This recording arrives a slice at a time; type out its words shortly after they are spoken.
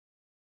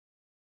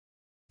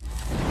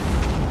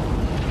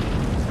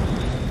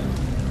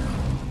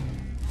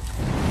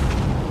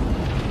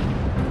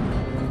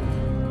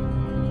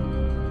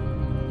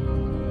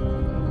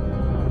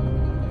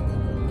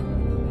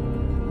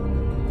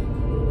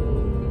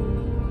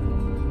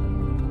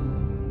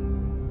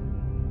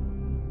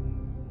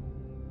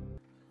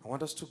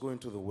want us to go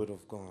into the Word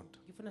of God.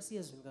 Ngifuna siye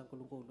ezwini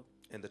kaNkulunkulu.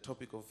 And the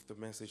topic of the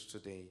message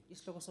today,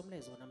 Isihloko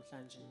somlezo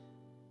namhlanje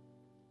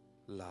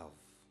love.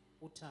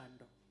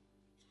 uthando.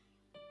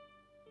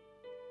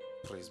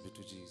 Praise be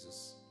to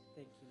Jesus.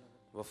 Thank you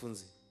Lord.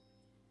 Bafunzi,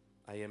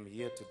 I am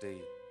here today.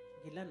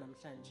 Ngila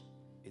namhlanje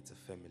It's a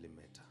family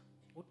matter.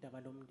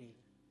 udaba lomndeni.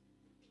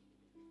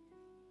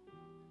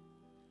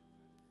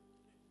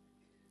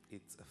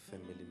 It's a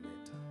family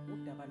matter.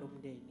 Udaba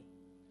lomndeni.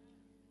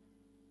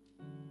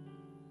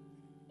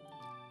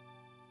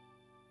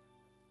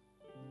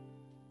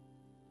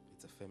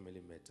 It's a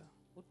family matter.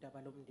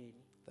 Udaba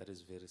lomndeni. That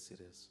is very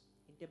serious.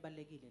 Into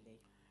ebalekile leyo.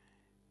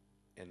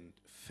 And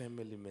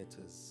family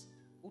matters,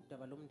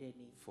 Udaba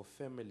lomndeni for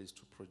families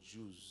to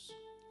produce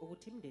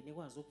ukuthi imndeni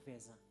ikwazi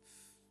ukuveza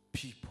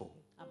people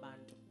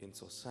abantu in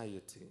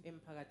society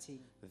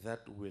emphakathini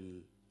that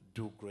will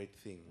do great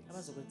things.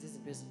 abazokwenza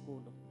izinto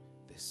ezinkulu.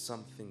 There's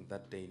something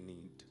that they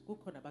need.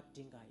 Kukhona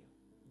abakudingayo.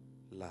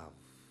 Love.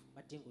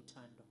 Badinga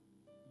uthando.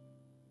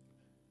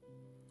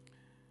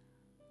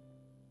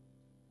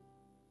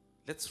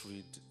 Let's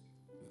read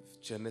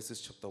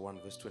Genesis chapter 1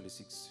 verse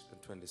 26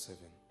 and 27.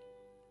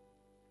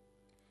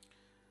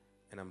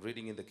 And I'm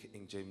reading in the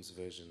King James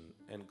Version.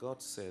 And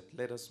God said,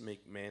 let us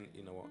make man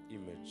in our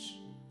image,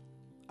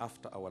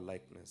 after our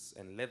likeness,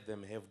 and let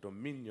them have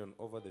dominion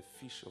over the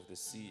fish of the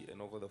sea,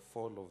 and over the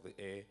fowl of the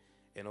air,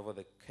 and over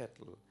the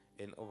cattle,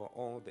 and over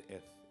all the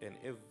earth,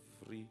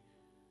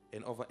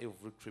 and over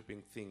every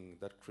creeping thing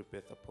that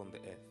creepeth upon the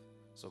earth.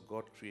 So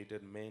God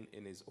created man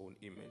in his own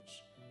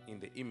image.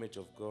 In the image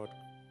of God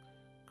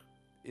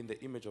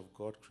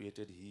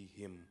created he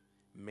him,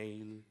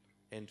 male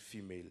and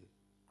female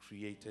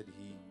created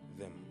he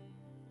them.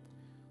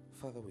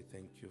 Father, we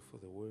thank you for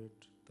the word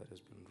that has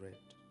been read.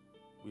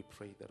 We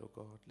pray that, oh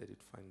God, let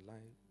it find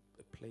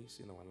a place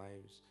in our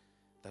lives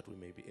that we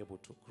may be able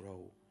to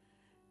grow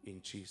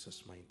in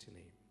Jesus' mighty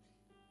name.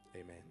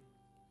 Amen.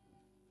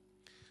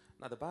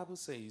 Now the Bible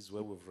says,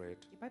 where we've read,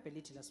 iBhayibheli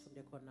lithi la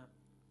sifunde khona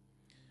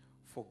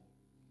for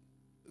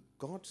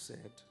God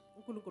said,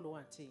 uNkulunkulu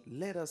wathi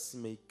let us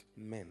make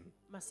men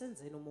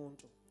masenzeni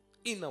umuntu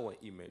in our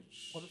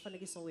image,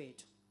 ngomfanekiso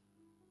wethu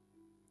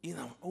in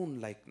our own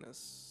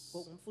likeness.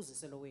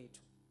 ngomfuziselo wethu.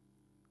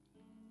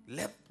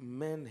 Let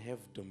men have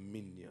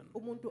dominion.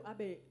 Umuntu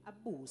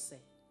abuse.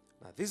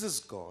 Now this is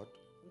God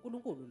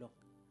uNkulunkulu lo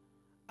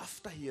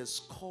after he has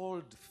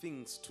called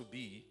things to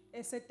be.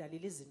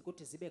 esedalile izinto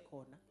ukuthi zibe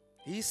khona.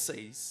 He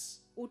says,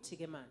 Uthi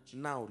ke manje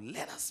now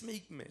let us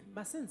make men.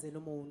 masenzeni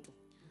umuntu.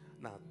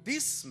 Now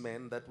this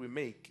man that we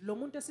make Lo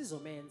muntu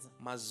esizomenza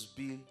must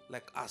be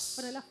like us.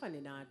 fanele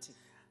afane nathi.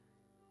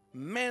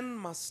 Men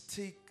must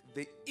take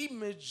the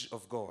image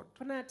of God.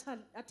 Fanele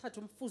athathe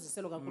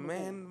umfuziselo kaNkulunkulu.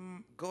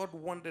 Man, God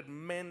wanted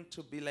men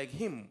to be like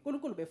him.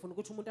 uNkulunkulu befuna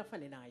ukuthi umuntu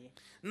afane naye.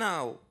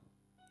 Now,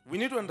 we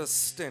need to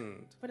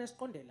understand. Fanele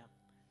siqonde la.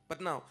 But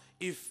now,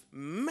 if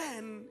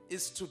man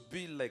is to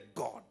be like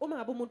God, Uma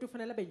ngabe umuntu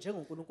ufanele abe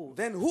njengoNkulunkulu.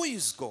 then who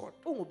is God?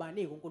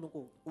 Ungubani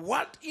uNkulunkulu?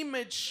 What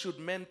image should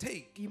man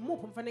take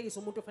Imuphi umfanekiso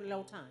umuntu ufanele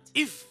awuthathe?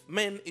 if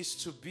man is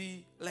to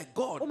be like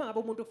God? Uma ngabe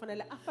umuntu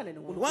ufanele afane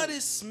noNkulunkulu. What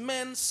is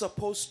man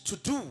supposed to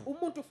do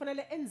Umuntu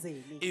ufanele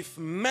enzeni? if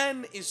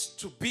man is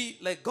to be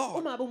like God?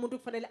 Uma ngabe umuntu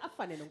ufanele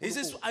afane He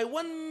says, noNkulunkulu. I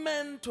want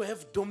man to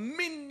have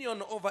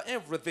dominion over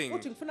everything.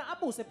 Uthi ngifuna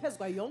abuse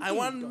phezukwa yonke I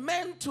want into.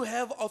 men to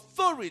have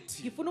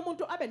authority. Ngifuna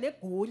umuntu abe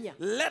negunya.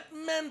 Let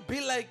men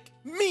be like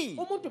me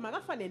Umuntu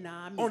makafane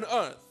nami on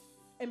earth.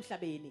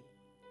 emhlabeni.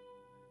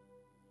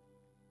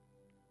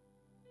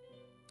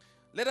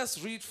 Let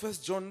us read 1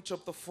 John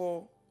chapter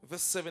 4,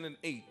 verse 7 and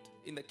 8.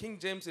 In the King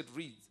James it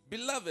reads,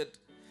 Beloved,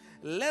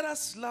 let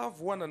us love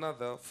one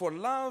another, for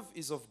love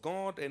is of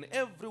God, and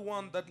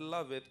everyone that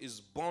loveth is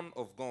born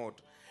of God,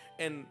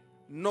 and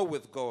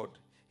knoweth God.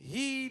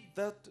 He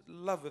that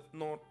loveth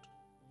not,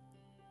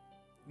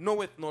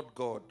 knoweth not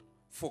God,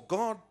 for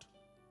God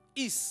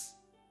is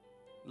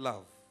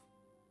love.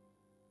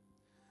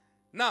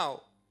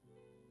 Now,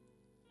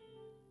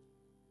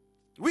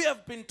 we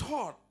have been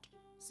taught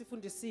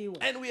Sifundisiwe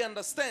and we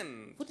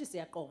understand futhi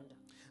siyaqonda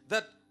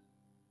that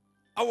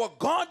our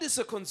God is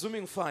a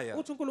consuming fire.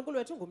 uthi uNkulunkulu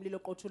wethu ungumlilo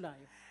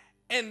oqothulayo.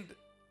 And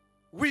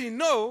we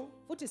know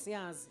Futhi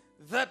siyazi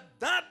that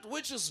that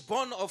which is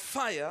born of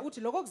fire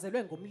uthi lokho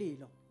kuzelwe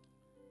ngomlilo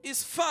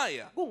is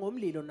fire.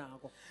 kungomlilo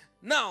nako.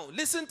 Now,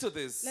 listen to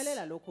this.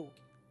 Lalela lokho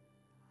ke.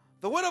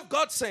 The word of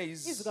God Izwi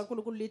says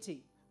kaNkulunkulu lithi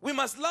we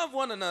must love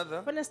one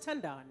another, fanele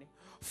sithandane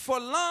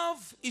for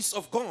love is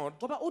of God,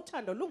 ngoba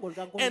uthando lungolo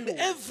and kaNkulunkulu.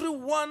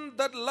 everyone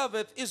that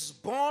loveth is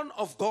born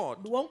of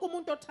God, Wonke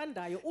umuntu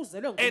othandayo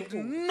uzelwe and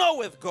nguNkulunkulu.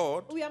 knoweth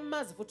God.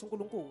 Uyamazi futhi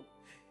uNkulunkulu.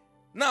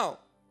 Now,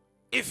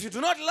 if you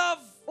do not love,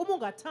 Uma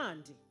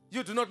ungathandi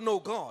you do not know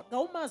God.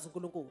 ngawumazi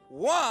uNkulunkulu.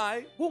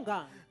 Why?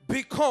 Kungani?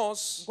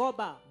 Because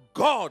Ngoba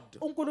God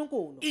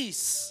uNkulunkulu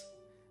is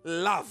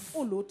love.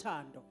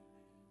 uluthando.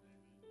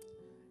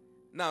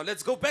 Now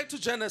let's go back to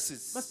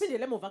Genesis.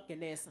 Masiphindele emuva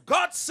kuGenesa.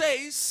 God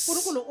says,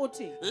 uNkulunkulu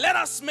uthi let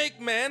us make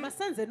man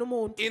masenzeni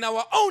umuntu in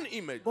our own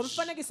image.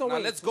 ngomfanekiso Now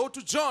wethu. let's go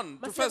to John,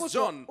 to 1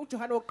 John.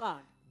 uJohane oqala.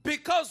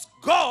 Because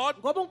God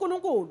ngoba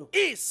uNkulunkulu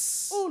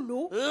is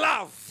ulu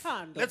love.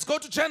 thando. Let's go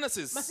to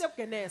Genesis. Masiye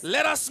kuGenesis.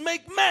 Let us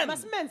make man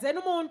Masimenzeni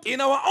umuntu in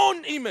our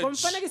own image.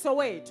 ngomfanekiso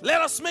wethu.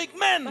 Let us make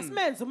man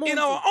Masimenze umuntu in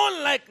our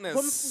own likeness.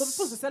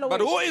 ngomfuziselo But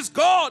wethu. who is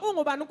God?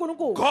 Ungubani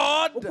uNkulunkulu?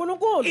 God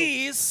uNkulunkulu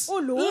is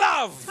ulu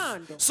love.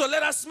 thando. So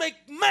let us make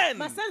man.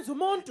 Masenze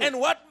umuntu. And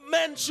what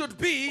man should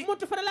be,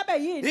 Umuntu fanele abe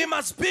yini? he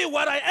must be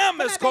what I am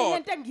as Fanele abe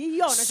God. yinto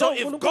engiyiyona So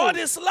njengoNkulunkulu. if God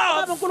is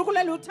love, Ngoba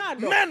uNkulunkulu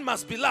uthando. man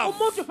must be love.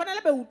 Umuntu fanele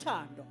abe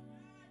uthando.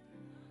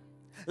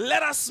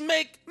 Let us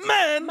make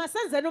man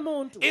Masenzeni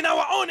umuntu in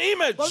our own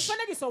image.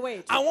 ngomfanekiso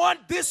wethu. I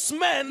want this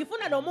man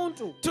Ngifuna lo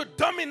muntu to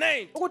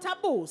dominate, ukuthi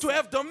abuse. to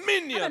have Abe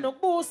dominion.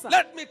 nokubusa.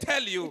 Let me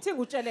tell you, Ithi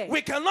ngutshele.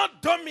 we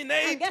cannot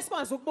dominate Angeke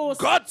sikwazi ukubusa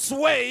God's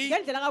way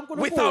ngendlela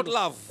kaNkulunkulu without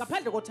love.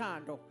 ngaphandle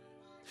kothando.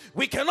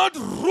 We cannot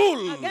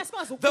rule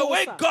the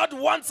way God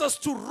wants us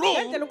to rule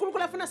Ngendlela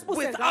uNkulunkulu afuna sibuse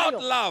without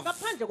ngayo love.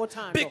 ngaphandle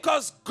kothando.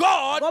 Because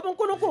God, Ngoba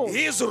uNkulunkulu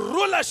His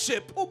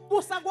rulership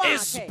ubusa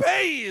is kwakhe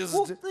based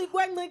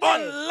kwencike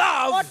on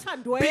love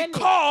othandweni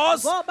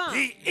because ngoba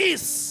He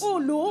is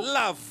ulu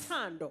love.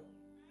 thando.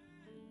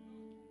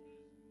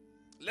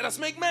 Let us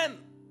make man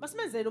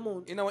Masimenzeni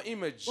umuntu in our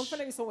image.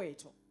 ngomfanekiso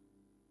wethu.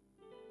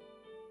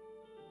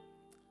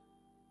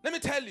 Let me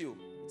tell you,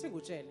 Ithi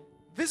ngutshele.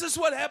 this is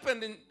what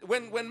happened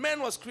when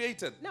man was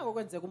created. Nango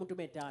kwenzeka umuntu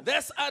umedala.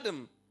 There's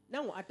Adam.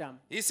 Nangu Adam.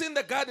 He's in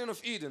the Garden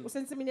of Eden.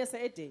 Usensimini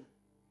yase-Edeni.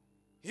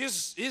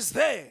 He's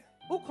there.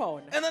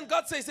 Ukhona. And then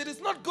God says, it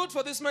is not good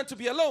for this man to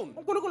be alone.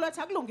 uNkulunkulu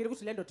wathi akulungile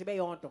ukuthi le ndoda ibe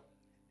yodwa.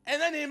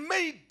 And then He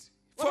made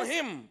for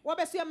him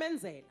Wabe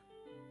suyamenzela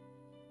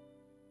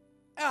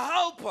a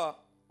helper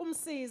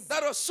umsizi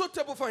that was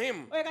suitable for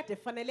him oyekade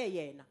efanele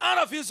yena out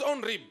of his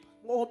own rib.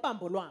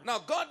 ngobambo lwakhe. Now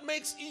God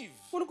makes Eve.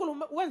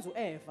 uNkulunkulu wenza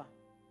uEva.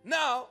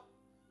 Now,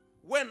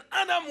 when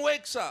Adam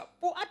wakes up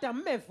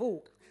uAdam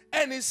mevuka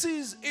and he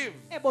sees Eve,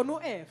 ebona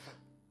uEva.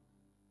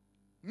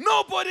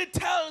 nobody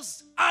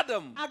tells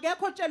Adam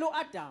Akekho otshela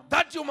uAdam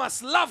that you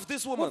must love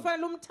this woman.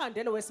 kufanele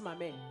umthandele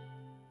wesimameni.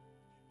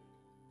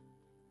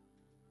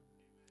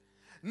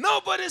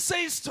 Nobody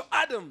says to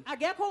Adam,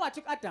 Akekho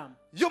wathi kuAdam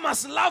you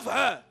must love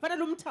her.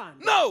 fanele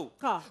umthande. No.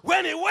 Cha.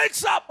 When he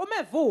wakes up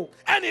Umevuka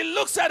and he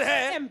looks at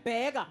her,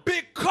 embheka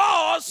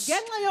because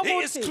Ngenxa he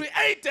is yokuthi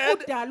created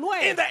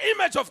udalwe in the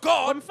image of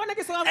God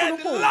ngomfanekiso and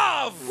kaNkulunkulu.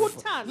 love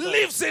Uthando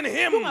lives in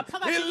him.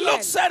 lungaphakathi He kuyena.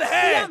 looks at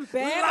her,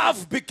 Uyambheka.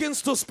 love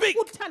begins to speak.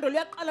 uthando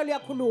luyaqala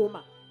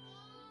luyakhuluma.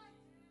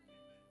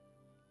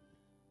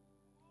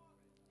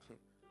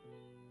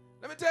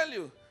 Let me tell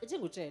you, Ithi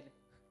ngutshele.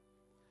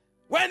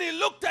 when he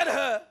looked at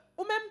her,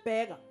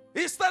 Umembheka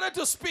he started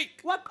to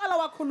speak.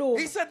 waqala wakhuluma.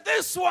 He said,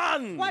 this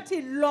one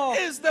Wathi lo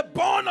is the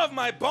bone of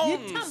my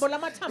bones. yithambo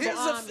lamathambo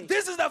ami.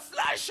 This is the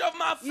flesh of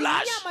my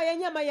flesh. Inyama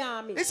yenyama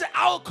yami. He said,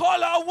 I'll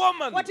call her a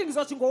woman. Wathi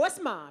ngizothi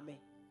ngowesimame.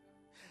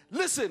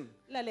 Listen,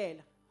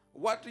 Lalela.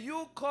 what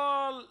you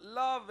call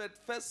love at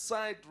first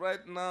sight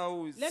right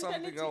now is Le nto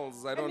something enithi-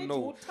 else. I don't enithi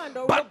know.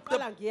 uthando But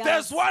lokuqala ngiyazi.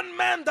 there's one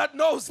man that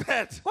knows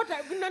that. Kodwa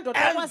kunendoda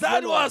And ekwaziyo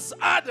that lokho. was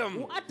Adam.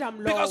 U-Adam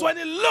lowo. Because when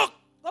he looked,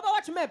 Ngoba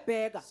wathi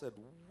mebheka he said,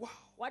 wow.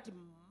 wathi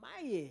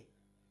maye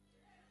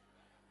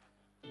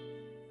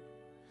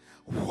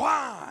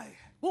Why?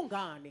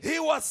 kungani. He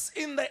was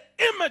in the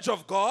image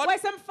of God.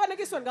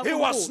 Wayesemfanekisweni He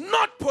was kaNkulunkulu.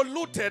 not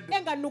polluted.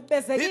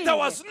 Enganukubezekile. There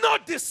was no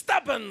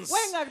disturbance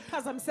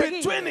Wayengaphazamisekile.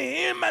 between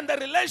him and the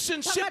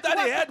relationship Phakathi that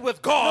he kwakhe had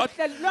with God.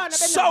 nobudlelwano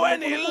So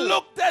when he benawo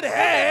looked at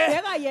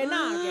her, Ubebheka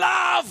yena-ke.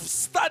 love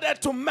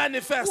started to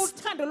manifest.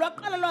 uthando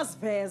lwaqala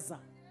lwaziveza.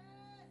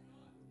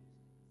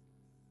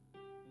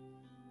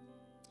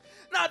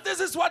 Now, this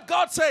is what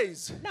God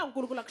says. Nangu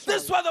uNkulunkulu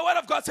This is akushoyo. what the word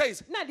of God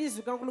says. Nali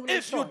izwi kaNkulunkulu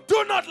If you lishoyo.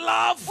 do not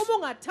love,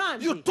 Uma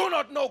ungathandi you do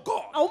not know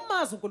God.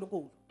 awumazi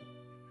uNkulunkulu.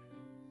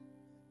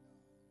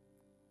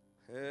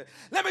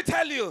 Let me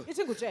tell you,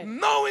 Ithi ngutshele.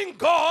 knowing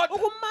God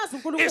Ukumazi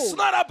is uNkulunkulu.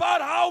 not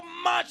about how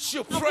much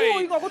you pray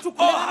Akuyi ngokuthi or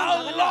ukhuleka how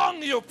kangakanani.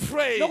 long you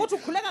pray, Nokuthi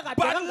ukhuleka kade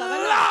but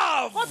kangakanani.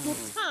 love. Kodwa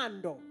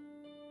uthando.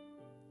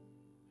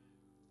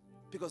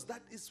 Because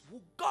that is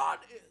who God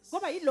is.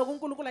 Ngoba yiloko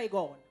uNkulunkulu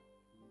ayikona.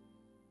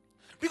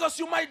 Because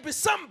you might be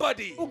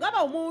somebody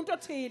Ungaba umuntu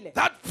othile.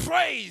 that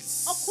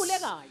prays.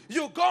 Okhulekayo.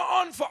 You go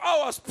on for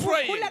hours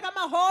praying. Ukhuleka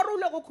amahora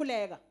uloko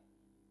ukhuleka.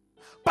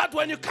 But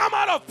when you come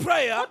out of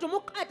prayer Kodwa uma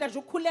uqeda nje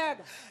ukukhuleka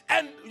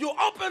and you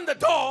open the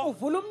door,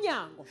 uvula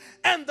umnyango.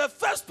 and the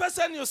first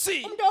person you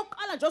see Umuntu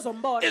oqala nje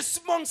ozombona is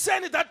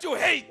Monseni that you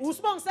hate,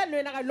 usibongiseni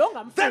wena ka lo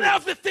then ngamfuni.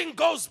 everything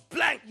goes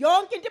blank.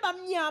 Yonke into iba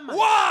mnyama.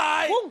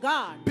 Why?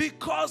 Kungani?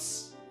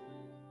 Because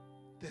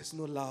there's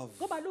no love.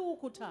 Ngoba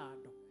lukho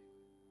uthando.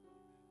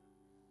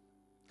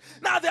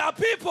 Now there are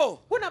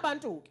people,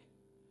 Kunabantu ke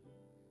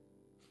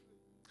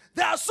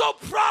they are so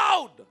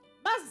proud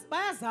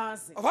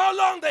bayazazi of how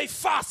long they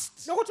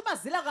fast. nokuthi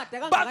bazila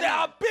kade But there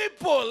are kangakanani.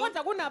 people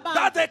Kodwa kunabantu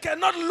that they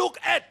cannot look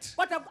at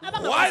kodwa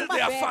abangakwazi while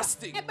they are ukubabheka.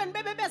 fasting. Ebeni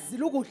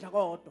bezila ukudla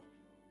kodwa.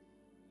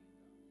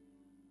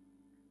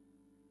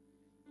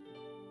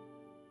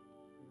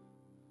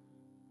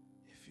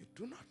 If you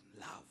do not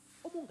love,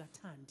 Uma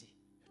ungathandi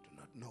you do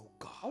not know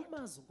God.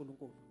 awumazi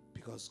uNkulunkulu.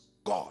 Because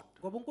God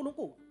ngoba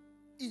uNkulunkulu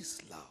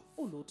is love.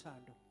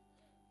 uluthando.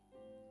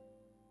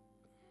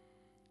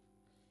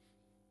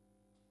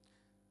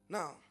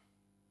 Now,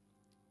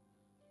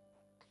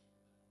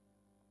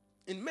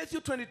 in Matthew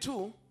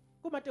 22,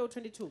 KuMateyu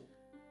 22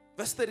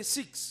 verse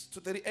 36 to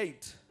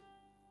 38.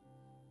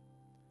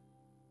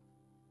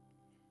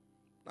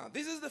 Now,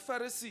 this is the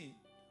Pharisee,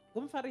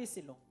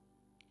 ngumFarisi lo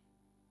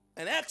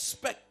an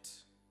expert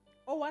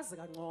owazi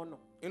kangcono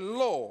in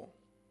law,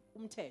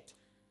 umthetho.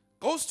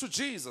 goes to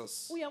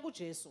Jesus. Uya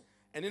kuJesu.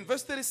 And in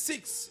verse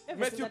 36, Verse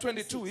Matthew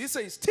 22, he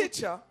says,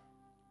 Teacher,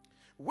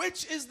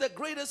 which is the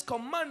greatest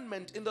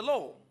commandment in the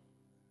law?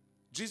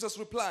 Jesus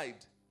replied,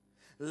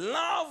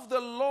 Love the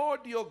Lord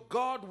your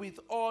God with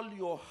all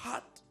your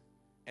heart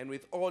and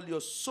with all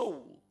your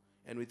soul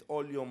and with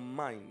all your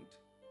mind.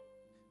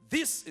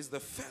 This is the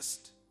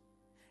first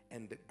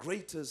and the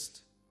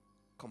greatest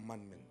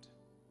commandment.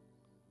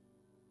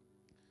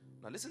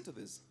 Now listen to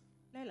this.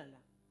 Lalela la.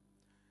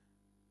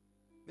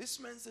 This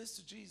man says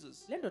to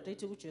Jesus, Le ndoda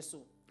ithi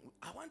kuJesu,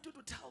 I want you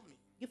to tell me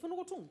ngifuna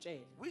ukuthi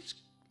ungitshele which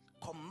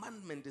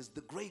commandment is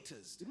the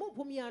greatest. imuphi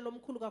umyalo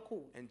omkhulu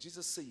kakhulu. And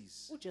Jesus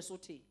says, uJesu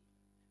uthi,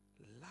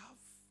 Love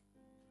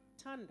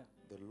thanda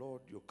the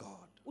Lord your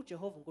God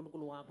uJehova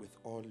uNkulunkulu wakho with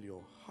all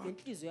your heart,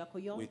 ngenhliziyo yakho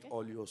with yonke,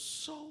 all your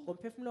soul,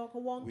 ngomphefumulo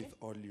wakho wonke, with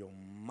all your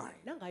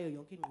mind. nangayo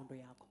yonke ingqondo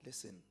yakho.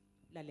 Listen,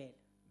 Lalela.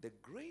 the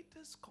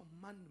greatest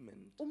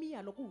commandment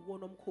Umyalo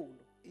kuwuwona omkhulu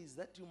is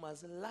that you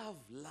must love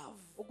love.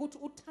 ukuthi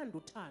uthanda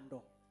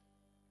uthando.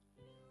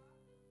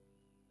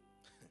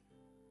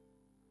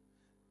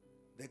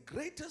 The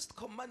greatest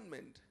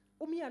commandment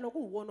Umyalo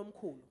kuwuwona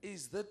omkhulu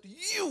is that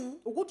you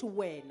ukuthi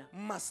wena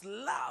must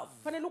love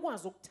fanele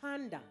ukwazi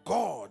ukuthanda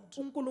God,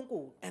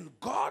 uNkulunkulu. and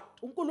God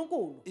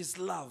uNkulunkulu is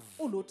love.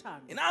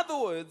 uluthando. In other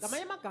words,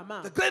 Ngamanye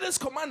amagama, the greatest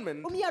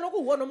commandment umyalo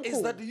kuwuwona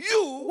is that omkhulu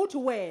you ukuthi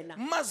wena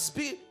must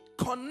be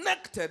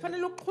connected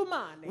fanele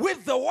uxhumane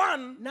with the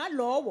one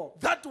nalowo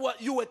that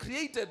you were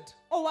created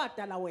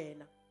owadala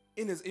wena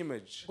in his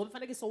image.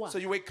 ngomfanekiso So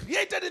wakhe. you were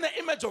created in the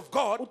image of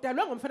God.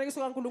 Udalwe ngomfanekiso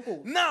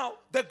kaNkulunkulu. Now,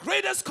 the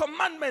greatest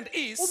commandment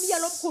is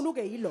Umyalo omkhulu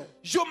ke yilo.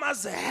 you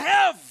must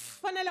have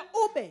Fanele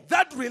ube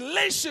that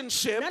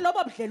relationship,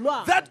 nalobo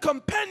budlelwano, that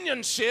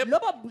companionship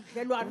lobo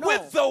budlelwano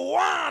with the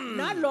one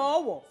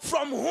nalowo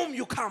from whom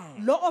you come.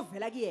 lo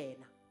ovela kuyena.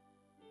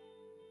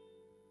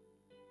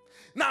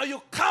 Now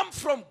you come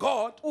from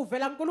God,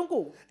 Uvela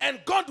kuNkulunkulu. and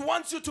God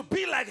wants you to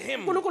be like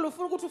Him. uNkulunkulu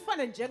ufuna ukuthi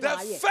ufane The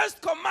njengaye.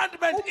 first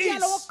commandment Umyalo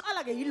is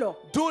wokuqala ke yilo.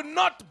 do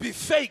not be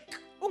fake,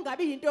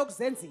 Ungabi into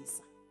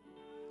yokuzenzisa.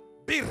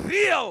 be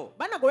real.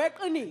 Bana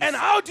ngoweqiniso. And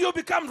how do you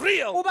become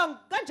real?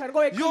 Uba kanjani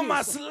ngoweqiniso? You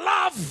must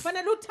love.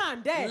 Fanele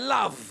uthande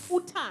Love.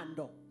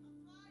 uthando.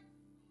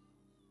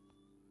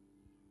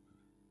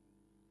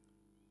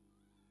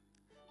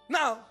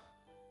 Now,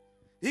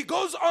 he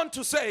goes on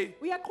to say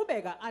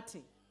Uyaqhubeka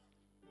athi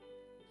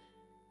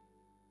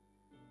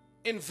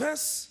in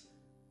verse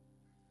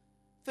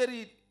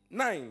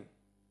 39,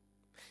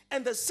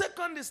 and the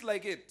second is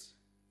like it,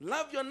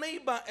 love your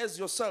neighbor as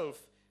yourself,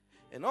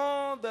 and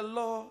all the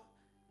law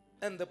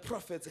and the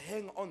prophets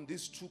hang on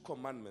these two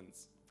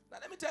commandments. Now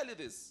let me tell you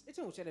this, ithi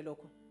ngitshele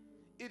lokho.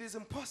 it is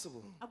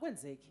impossible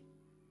Akwenzeki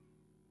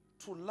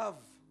to love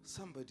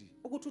somebody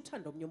ukuthi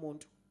uthande omunye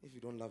umuntu if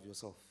you don't love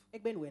yourself.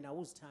 ekubeni wena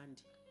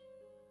awuzithandi.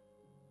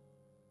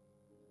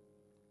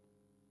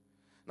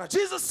 Now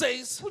Jesus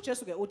says,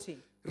 uJesu ke uthi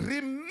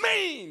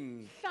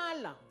remain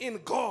hlala in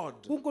God.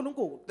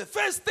 kuNkulunkulu. The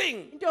first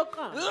thing, Into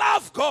yokuqala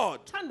love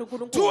God. thanda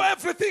uNkulunkulu. Do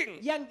everything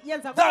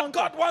Yenza that konke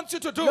God wants you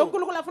to lo do,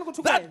 uNkulunkulu afuna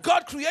ukuthi that ukwenze.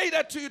 God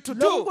created to you to Lo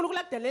do. uNkulunkulu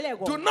akudalele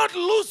Do kona. not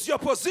lose your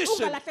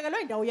position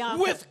Ungalahlekelwa indawo yakho.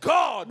 with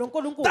God.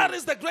 noNkulunkulu. That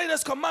is the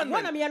greatest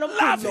commandment. Wona myalo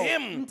Love omkhulu.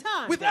 Him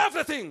Mthande. with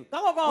everything,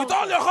 Ngako konke. with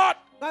all your heart,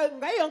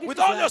 Ngayo yonke with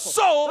inhliziyo all your yakho.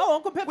 soul, Ngawo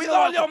wonke umphefumulo with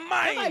all wakho. your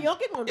Ngayo mind.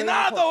 yonke ingqondo In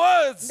yakho. other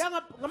words,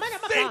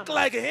 Ngamanye think amagama.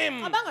 like Him,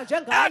 Cabanga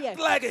njengaye. act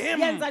like Him,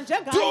 Yenza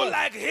njengaye. do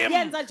like Him,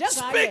 Yenza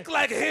njengaye. speak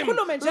like Him,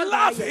 Ukhulume njengaye.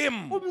 love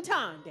Him.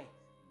 Umthande.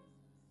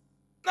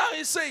 Now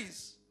He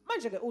says,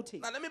 Manje ke uthi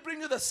now let me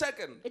bring you the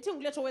second. ithi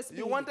ngilethe wesibili.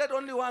 You wanted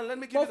only one, let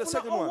me give you the Bofuna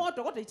second one.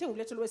 owodwa kodwa ithi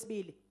ngilethe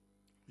wesibili.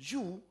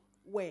 You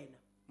Wena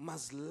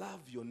must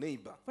love your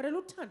neighbor fanele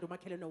uthande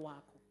umakhelwane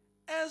wakho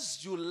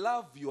as you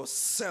love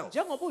yourself.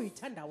 njengoba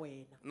uyithanda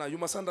wena. Now you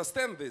must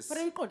understand this.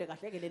 Fanele uyiqonde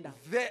kahle ke le ndaba.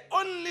 The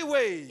only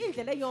way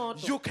Indlela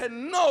eyodwa you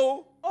can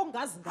know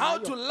ongazi how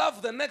to ngayo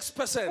love the next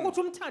person, ukuthi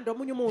umthande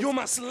omunye umuntu. you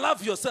must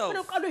love yourself.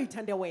 Fanele uqale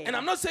uyithande And wena.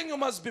 I'm not saying you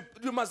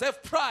must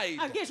have pride.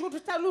 Angisho ukuthi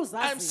uthanda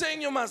I'm uzazi.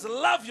 saying you must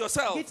love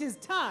yourself. Ngithi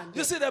zithande.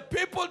 You see, the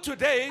people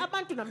today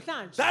Abantu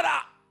namhlanje that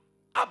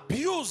are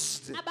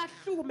abused,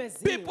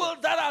 abahlukumeziwe. people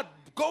that are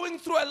going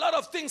through a lot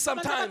of things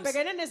Abantu sometimes,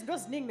 ababhekene nezinto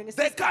eziningi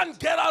they ngesikhathi. can't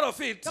get out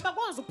of it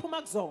Kabakwazi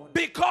ukuphuma kuzona.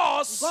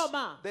 because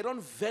Ngoba they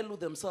don't value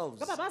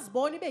themselves. ngoba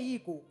bazibona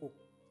beyigugu.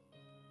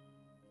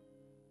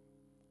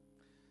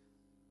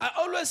 I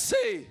always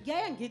say,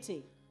 Ngiyaye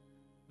ngithi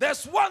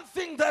there's one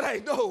thing that I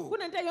know.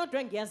 kunento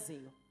eyodwa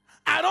engiyaziyo.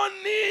 I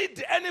don't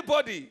need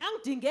anybody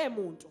Angidinge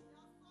umuntu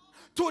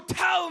to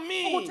tell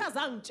me ukuthi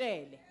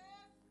azangitshele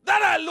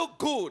that I look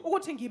good.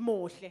 ukuthi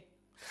ngimuhle.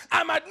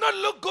 I might not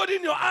look good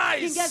in your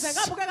eyes, ngingeze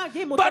ngabukeka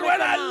ngimuhle but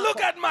when I emehlweni look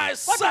akho. at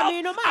myself,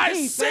 mina uma I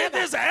see ngiyibheka,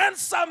 this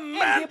handsome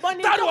man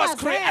ngibona that was intokazi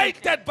enhle,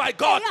 created by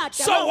God. eyadalwa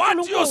So what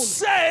you uNkulunkulu.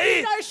 say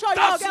Into eshoyo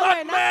does ke not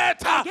wena,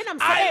 matter. I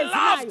anginamsebenzi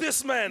love nayo.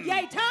 this man.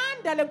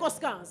 Ngiyayithanda le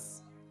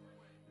nkosikazi.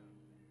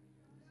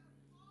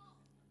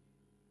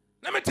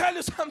 Let me tell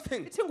you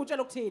something. Ithi ngutshela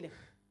okuthile.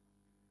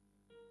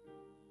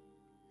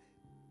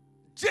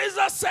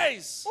 Jesus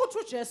says, Uthi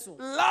uJesu,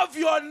 love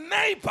your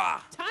neighbor.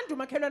 thanda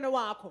umakhelwane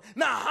wakho.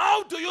 Now,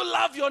 how do you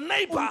love your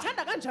neighbor?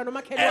 Umthanda kanjani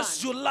As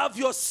umakhelwane? you love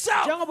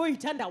yourself. Njengoba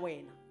uyithanda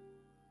wena.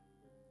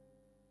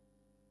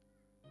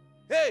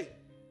 Hey,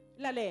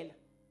 Lalela.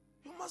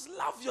 you must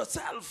love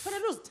yourself.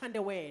 Fanele uzithande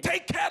wena.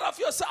 Take care of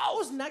yourself.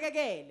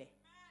 Uzinakekele.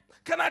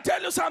 Can I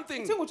tell you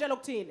something? Ithi ngutshela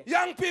okuthile.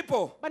 Young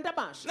people, Bantu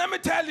abasha. let me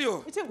tell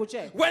you. Ithi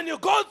ngutshela. When you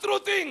go through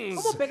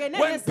things, Ubhekene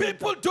when nezinto,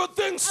 people do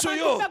things to abantu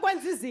you,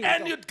 bekwenza izinto,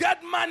 and you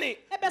get money,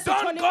 ebese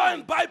don't uthola go imali.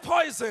 and buy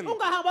poison.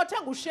 Ungahamba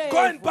uthenga ushevu.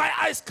 Go and buy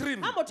ice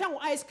cream. Hamba uthenga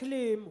u-ice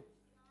cream.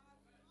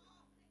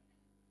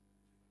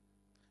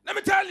 Let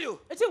me tell you,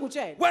 Ithi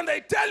ngutshela. when they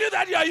tell you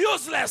that you are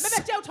useless,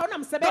 Bebethe uthi don't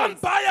awunamsebenzi.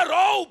 buy a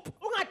rope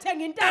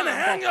Ungathengi and intambo.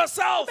 hang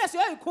yourself. Bese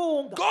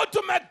uyoyikhunga. Go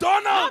to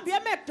McDonald's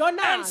Hamba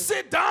eMcDonald's. and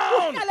sit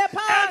down Uhlale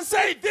phansi. and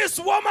say, this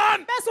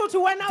woman, Bese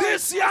uthi wena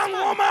this young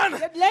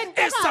woman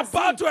is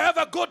about to have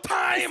a good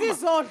time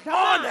Isizodla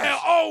on manje. her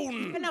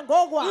own. Yena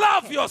ngokwakhe.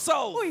 Love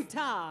yourself.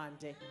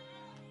 Uyithande.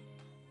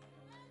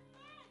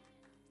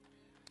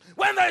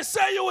 When they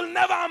say you will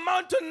never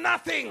amount to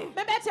nothing,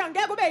 Bebethe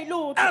angeke ube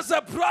yilutho. as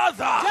a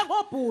brother,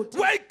 Njengobhuti.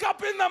 wake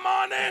up in the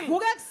morning,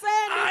 Vuka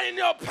ekuseni. iron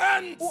your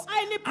pants,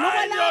 U-ayine ibhuluko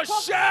iron your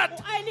lakho, shirt,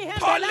 u-ayine ihembe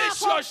polish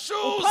lakho, your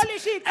shoes,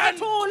 upolishe and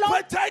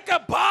iy'cathulo. take a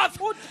bath, a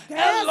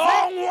Ugeze.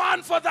 long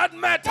one for that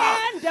matter.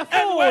 Ende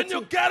And when futhi.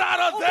 you get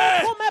out of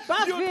there,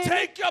 Uphume you ebhafini.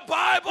 take your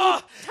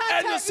Bible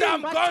and you say,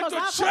 I'm going to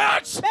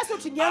church.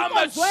 I'm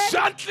a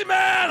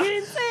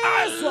gentleman.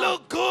 I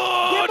look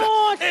good.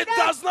 It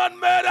does not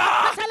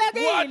matter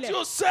what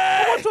you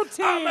say.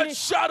 I'm a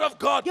child of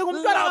God.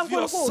 Love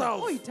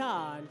yourself.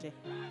 Uyithande.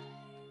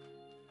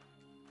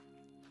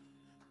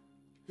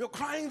 You're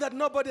crying that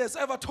nobody has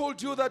ever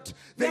told you that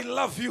they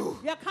love you.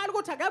 Uyakhala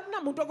ukuthi akekho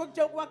namuntu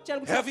wakutshela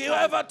ukuthi Have you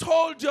ever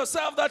told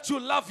yourself that you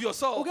love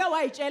yourself? uke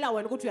wayitshela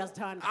wena ukuthi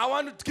uyazithanda? I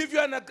want to give you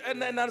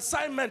an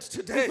assignment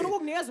today. Ngifuna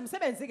ukukunikeza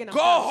umsebenzi ke Go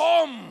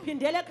home,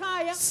 phindela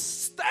ekhaya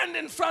stand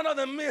in front of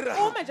the mirror,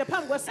 ume nje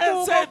phambi and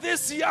kwesibuko say,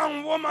 this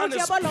young woman uthi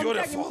is yabo lo muntu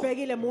beautiful.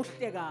 engimbhekile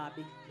muhle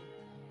kabi.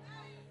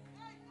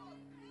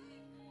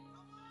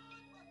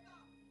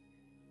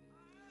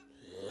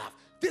 Love.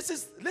 This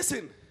is,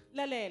 listen,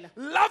 Lalela.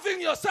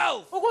 loving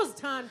yourself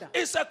Ukuzithanda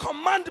is a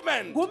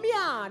commandment.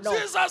 ngumyalo.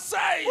 Jesus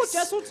uJesu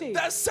says, uthi,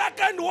 the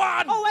second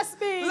one,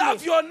 Owesibili,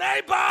 love your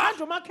neighbor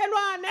thanda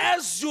umakhelwane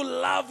as you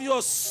love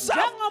yourself.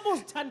 njengoba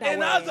uzithanda In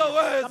wena. other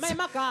words, Ngamanye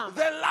amagama,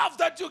 the love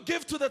that you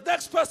give to the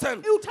next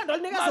person uthando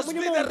olunikeza must be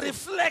omunye the umuntu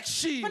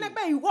reflection. kufanele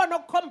kube yikona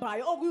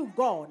okukhombayo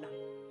okuyikona.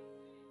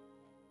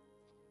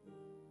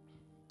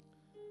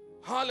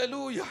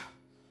 Hallelujah.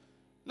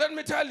 Let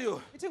me tell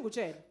you, Ithi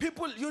ngutshela.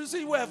 people, you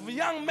see, we have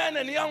young men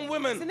and young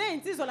women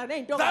Siney'nsizwa la that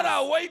ney'ntokazi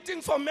are waiting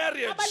for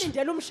marriage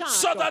abalindele umshado.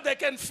 so that they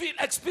can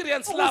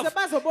experience Ukuze love.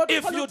 bazobona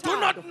If khona you do uthando.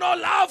 not know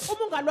love,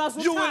 Uma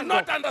ungalwazi you will uthando,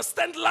 not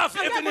understand love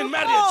even in angeke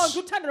marriage.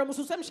 uqonde uthando noma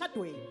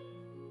ususemshadweni.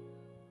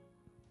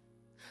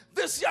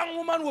 This young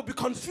woman will be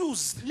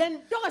confused. Le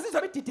ntokazi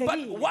izobe But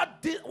ididekile.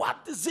 what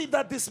is it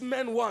that this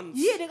man wants?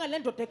 Yini ngale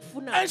ndoda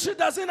ekufunayo? And she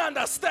doesn't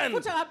understand.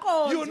 Futhi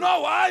akaqondi. You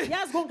know why?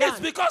 Yazi kungani? It's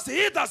because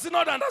he does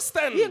not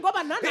understand. He Yini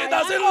ngoba nanaye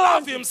doesn't akaqondi.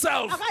 love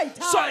himself.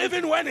 Akayithandi. So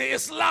even when he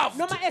is loved,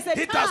 Noma he does not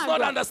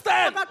esethandwa,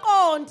 understand.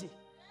 akaqondi.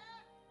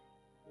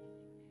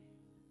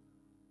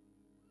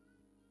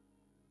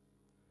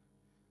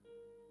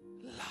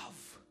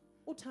 Love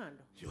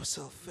Uthando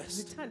yourself first.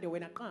 zithande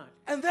wena qala.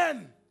 And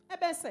then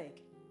Ebese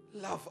ke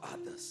love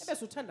others.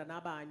 ebese uthanda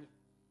nabanye.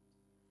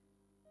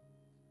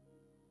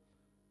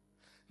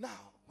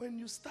 Now, when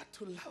you start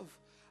to love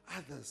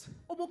others,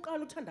 Uma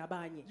uqala uthanda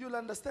abanye, you'll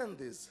understand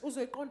this.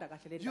 uzoyiqonda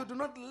kahle le You ndaba. do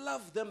not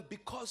love them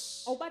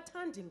because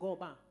Awubathandi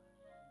ngoba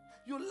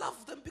you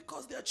love them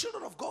because they are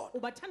children of God.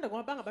 ubathanda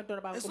ngoba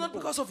bangabantwana It's not bakaNkulunkulu.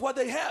 because of what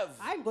they have.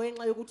 Hayi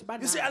ngenxa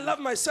yokuthi You see, I banalo. love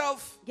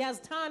myself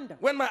Ngiyazithanda.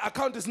 when my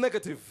account is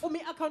negative. Uma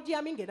i-account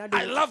yami I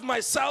ingenalutho. love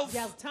myself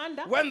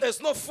Ngiyazithanda. when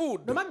there's no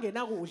food. Noma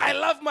ngingenakudla. I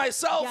love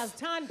myself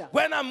Ngiyazithanda.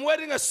 when I'm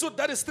wearing a suit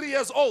that is 3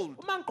 years old.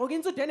 Uma ngigqoka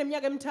insudi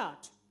eneminyaka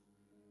emithathu,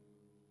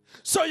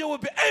 So you will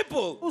be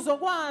able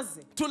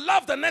uzokwazi to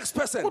love the next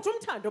person, ukuthi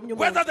umthando omunye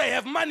whether umuntu they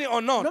have money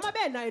or not. noma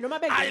benayo noma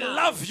I bengenayo.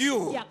 love you.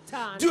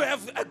 Ngiyakuthanda. Do you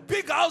have a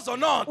big house or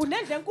not?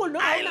 Unendle enkulu noma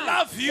I awunayo.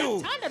 love you.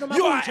 Ngiyakuthanda noma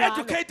You are kunjalo.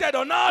 educated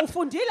or not?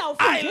 Ufundile I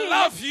awufundile.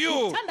 love you.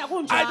 Ngikuthanda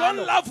kunjalo. I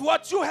don't love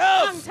what you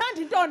have. Angithandi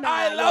into onayo.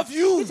 I love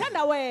you.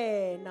 Ngithanda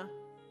wena.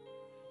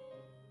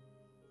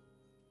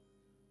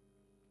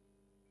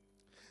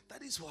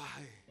 That is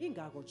why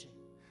Ingakho nje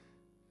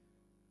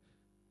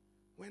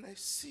when I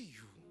see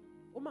you,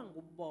 uma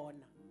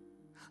ngikubona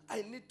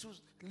I need to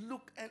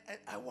look and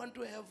I want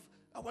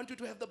you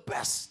to have the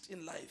best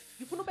in life.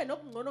 ngifuna ube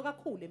nokungcono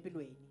kakhulu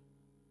empilweni.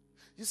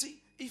 You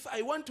see, if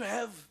I want to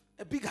have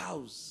a big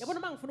house, Yabona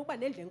uma ngifuna ukuba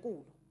nendlu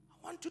enkulu,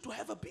 I want you to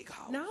have a big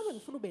house. nawe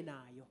ngifuna ube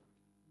nayo.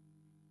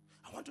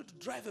 I want you to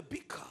drive a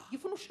big car.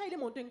 Ngifuna ushayele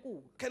imoto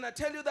enkulu. Can I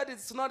tell you that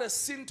it's not a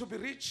sin to be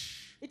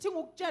rich? Ithi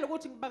ngikutshela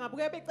ukuthi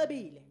bangabuke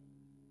becebile.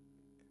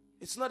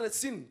 It's not a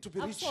sin to be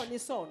rich. Akusona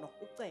isono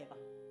ukuceba.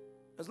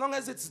 As long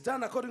as it's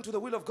done according to the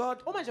will of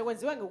God, Uma nje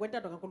kwenziwa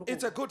ngokwentando kaNkulunkulu.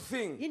 it's a good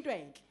thing. Into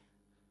enhle.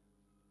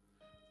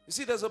 You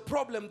see, there's a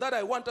problem that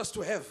I want us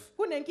to have.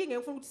 Kunenkinga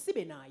engifuna ukuthi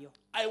sibe nayo.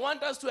 I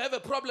want us to have a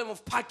problem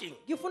of parking.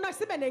 Ngifuna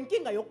sibe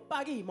nenkinga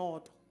yokupaka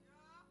imoto.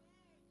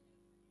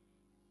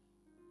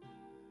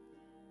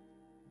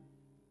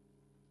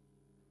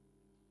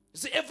 You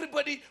see,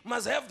 everybody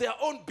must have their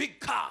own big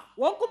car.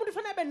 Wonke umuntu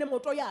ufanele abe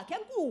nemoto yakhe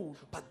enkulu.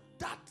 But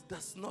that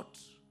does not,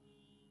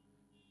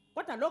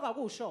 Kodwa lokho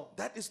akusho.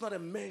 that is not a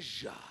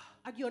measure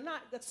Akuyona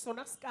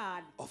sona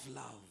skali of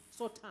love.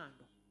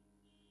 sothando.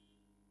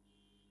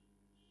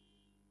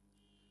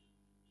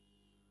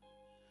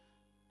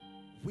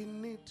 We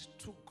need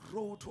to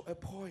grow to a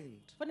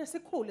point Fanele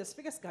sikhule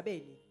sifike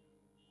esigabeni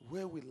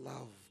where we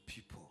love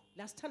people.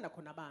 la sithanda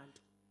khona abantu.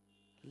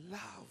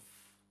 Love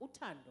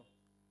Uthando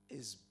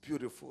is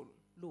beautiful.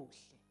 luhle.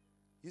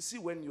 You see,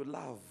 when you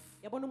love,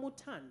 Yabona uma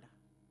uthanda,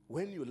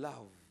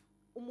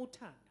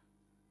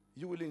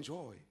 you will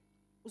enjoy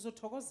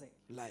uzothokozela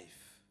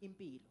life.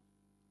 impilo.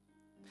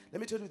 Let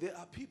me tell you, there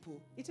are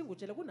people Ithi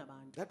ngutshela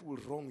kunabantu that will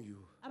wrong you.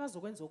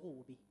 abazokwenza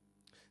okubi.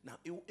 Now,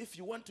 if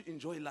you want to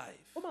enjoy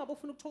life, Uma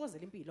abafuna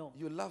ukuthokozela impilo,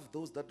 you love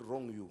those that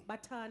wrong you.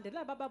 bathande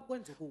laba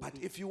abakwenza But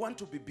okubi. if you want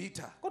to be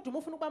bitter, Kodwa uma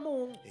ufuna ukuba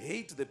mungu,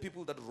 hate the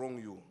people that wrong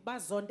you.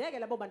 bazondeke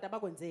labo bantu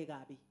abakwenze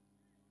kabi.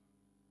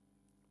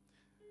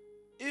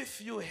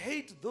 If you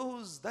hate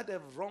those that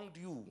have wronged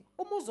you,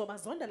 Uma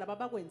uzobazonda laba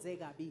abakwenze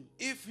kabi,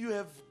 if you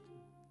have,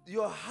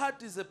 your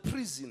heart is a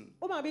prison,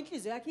 uma ngabe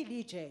inhliziyo yakhe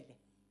ilijele,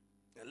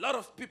 a lot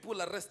of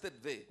people arrested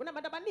there.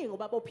 kunabantu abaningi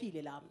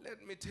babophile lapho.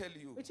 Let me tell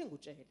you, Ithi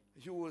ngutshela,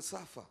 you will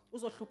suffer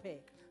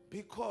uzohlupheka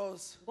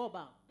because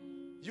ngoba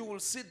you will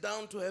sit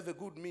down to have a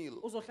good meal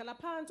uzohlala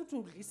phansi uthi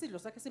udla isidlo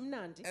sakhe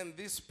simnandi, and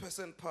this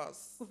person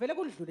pass kuvele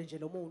kudlule nje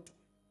lo muntu,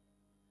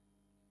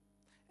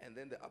 and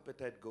then the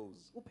appetite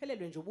goes.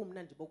 uphelelwe nje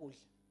ubumnandi bokudla.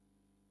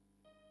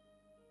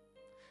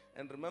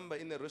 And remember,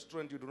 in a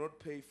restaurant, you do not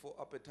pay for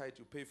appetite,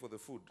 you pay for the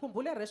food.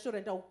 Khumbula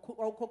restaurant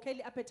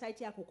awukhokheli appetite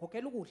yakho,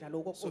 ukhokhela ukudla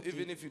lokho So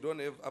even okudla. if you don't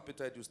have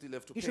appetite, you still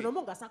have to Ngisho pay.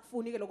 noma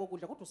ungasakufuni ke lokho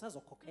kudla kodwa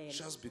usazokhokhela.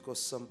 Just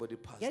because somebody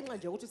passed. Ngenxa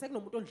nje ukuthi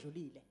sekunomuntu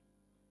ondlulile.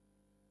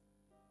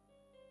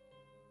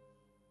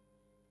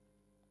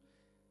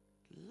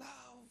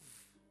 Love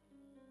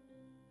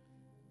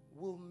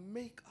will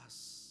make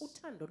us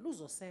Uthando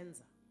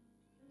luzosenza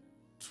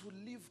to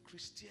live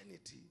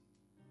Christianity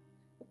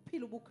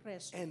ukuphila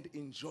ubuKristu and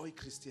enjoy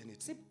Christianity.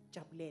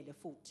 sijabulele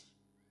futhi.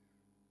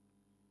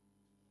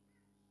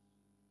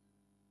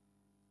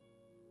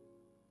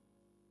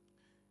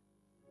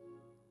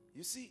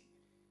 You see,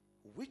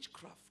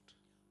 witchcraft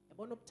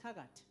Yabona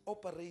ubuthakathi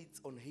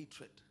operates on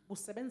hatred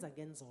busebenza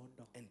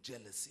ngenzondo and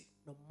jealousy.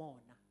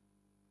 nomona.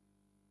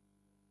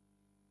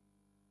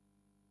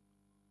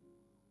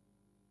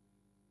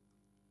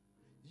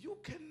 You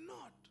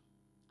cannot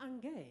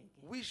Angeke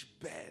wish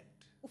bad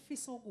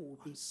ufise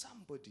okubi, on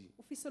somebody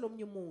ufise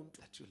lomunye umuntu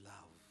that you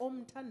love.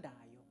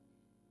 omthandayo.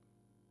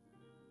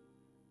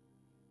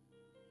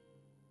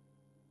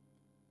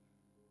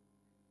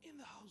 In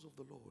the house of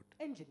the Lord,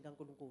 Endlini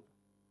kaNkulunkulu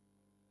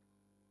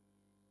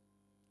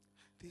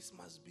this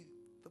must be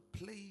the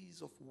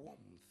place of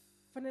warmth.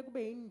 fanele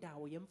kube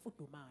indawo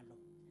yemfudumalo.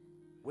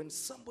 When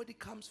somebody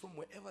comes from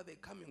wherever they're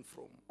coming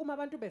from Uma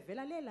abantu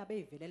bevela lela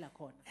beyivelela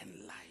khona, and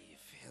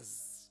life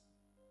has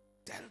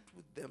dealt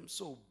with them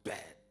so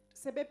bad,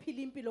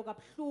 sebephila impilo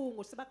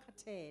kabuhlungu,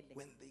 sebakhathele.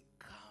 when they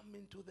come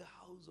into the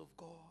house of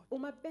God,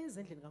 Uma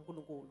beza endlini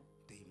kaNkulunkulu,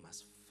 they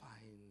must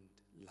find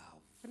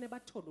love. fanele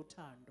bathole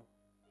uthando.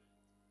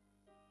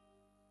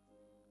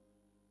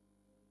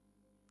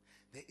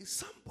 There is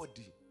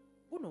somebody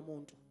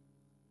Kunomuntu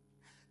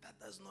that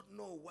does not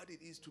know what it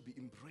is to be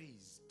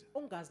embraced.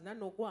 ongazi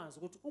nanokwazi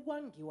ukuthi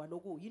ukwangiwa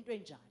lokhu yinto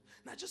enjani.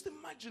 Now just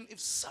imagine if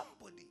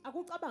somebody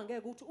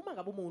Akucabangeke ukuthi uma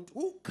ngabe umuntu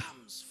who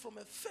comes from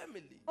a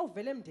family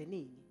ovela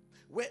emndenini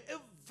where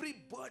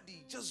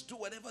everybody just do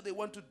whatever they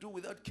want to do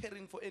without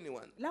caring for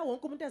anyone, la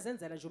wonke umuntu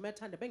ezenzela nje uma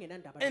ethanda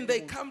bengenandaba and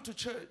they nomuntu. come to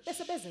church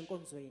Bese beze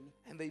enkonzweni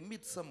and they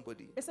meet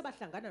somebody bese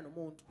bahlangana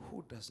nomuntu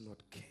who does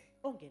not care.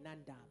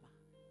 ongenandaba.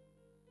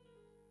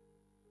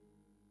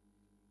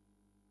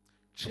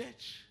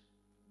 Church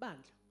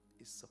Bandla,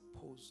 is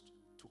supposed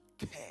to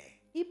care.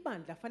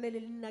 ibandla fanele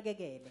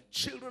linakekele.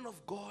 Children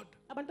of God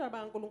Abantwana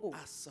bakaNkulunkulu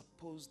are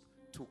supposed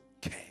to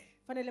care.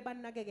 fanele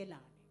banakekelane.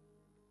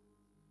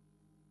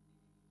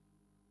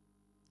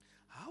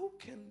 How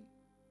can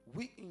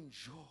we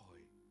enjoy?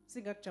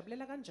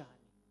 Singakujabulela kanjani?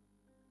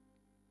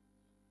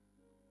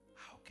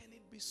 How can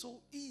it be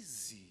so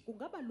easy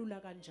Kungaba lula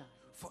kanjani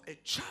for a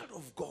child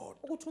of God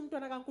ukuthi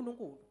umntwana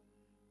kaNkulunkulu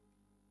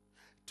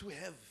to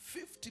have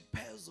 50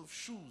 pairs of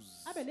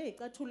shoes abe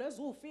ney'cathulo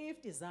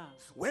eziwu-50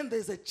 zazo when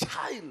there's a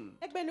child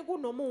ekubeni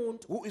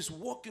kunomuntu who is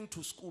walking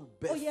to school oye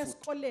barefoot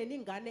esikoleni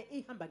ingane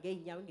ihamba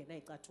ngey'nyawo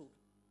ingenay'cathulo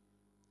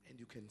and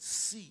you can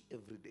see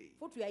every day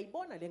futhi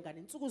uyayibona le ngane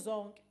insuku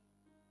zonke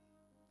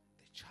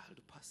the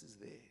child passes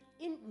there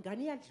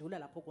ingane iyadlula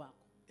lapho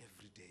kwakho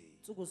every day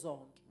insuku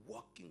zonke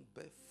walking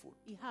barefoot.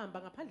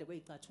 ihamba ngaphandle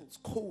kwey'cathulo It's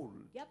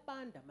cold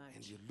kuyabanda and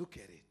manje you look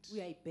at it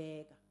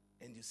uyayibheka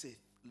and you say,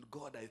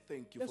 God, I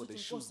thank you bese for the uthi,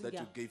 shoes "Nkosi, that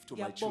you gave to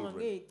my ngiyabonga children.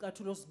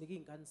 ngey'cathulo ozinika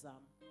iy'ngane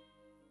zami."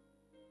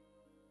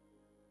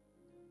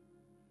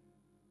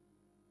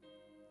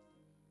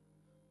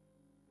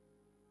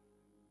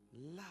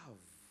 Love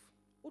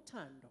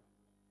uthando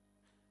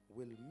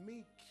will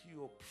make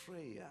your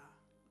prayer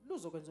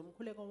luzokwenza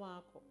umkhuleko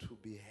wakho to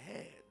be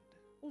heard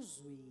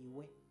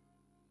uzwiwe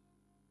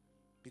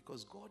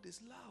because God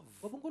is love.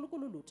 ngoba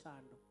uNkulunkulu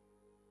luthando.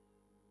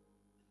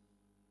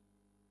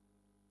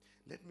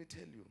 Let me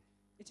tell you,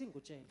 ithi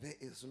ngikutshela there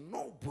is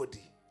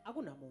nobody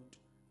akunamuntu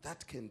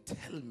that can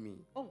tell me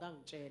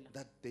ongangitshela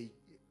that they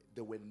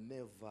were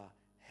never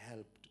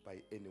helped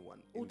by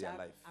anyone in uthi their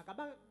life.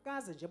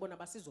 akabakaze nje bona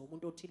basizwe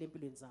umuntu othile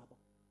empilweni zabo.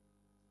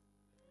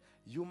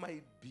 You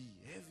might be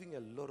having a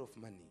lot of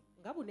money,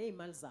 Ngabe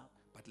uney'mali zakho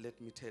but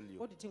let me tell you,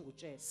 kodwa ithi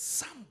ngikutshela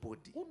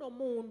somebody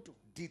kunomuntu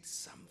did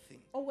something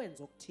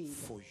owenza okuthile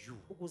for you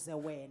ukuze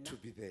wena to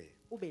be there.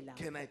 ube lapho.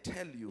 Can I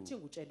tell you ithi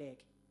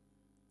ngikutsheleke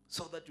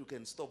so that you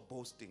can stop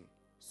boasting?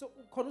 so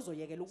khona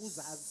uzoyekela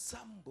ukuzazi.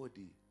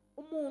 Somebody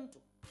Umuntu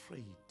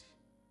prayed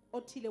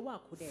othile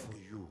wakhuleka for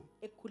you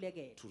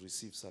ekukhulekela to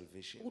receive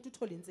salvation. ukuthi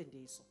uthole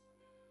insindiso.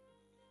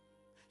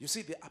 You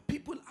see, there are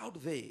people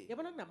out there.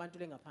 Yabona kunabantu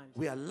le ngaphandle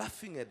We are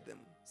laughing at them.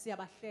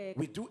 siyabahleka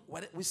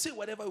We say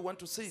whatever we want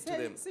to say to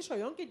them sisho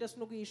yonke into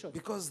esifuna ukuyisho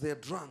because they're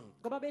drunk.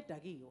 ngoba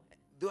bedakiwe.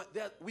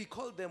 We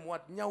call them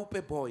what?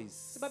 Nyaupe boys.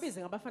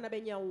 Sibabize ngabafana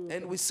benyawupe.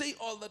 And we say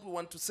all that we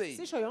want to say.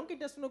 Sisho yonke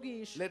into esifuna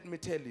ukuyisho. Let me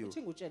tell you,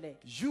 Ithi ngikutsheleke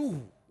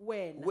you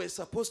wena were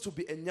supposed to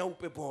be a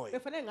Nyaupe boy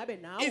befanele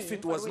ngabe nawe if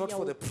it was not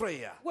for the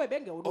prayer kube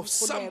bengewona of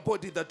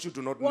somebody that you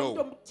do not womuntu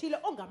know.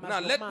 omthile ongamazi. Now,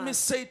 let me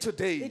say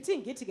today, ithi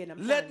ngithi ke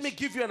namhlanje let me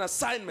give you an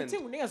assignment.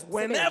 Ithi nginikeze umsebenzi.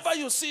 Whenever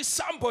you see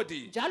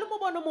somebody njalo uma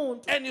ubona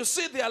umuntu and you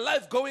see their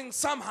life going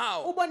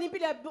somehow, ubona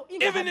impilo yabo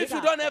even if you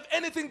ingahambi don't kahle, have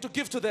anything to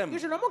give to them,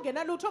 ngisho noma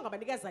ungenalutho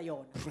ongabanikeza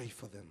yona pray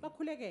for them,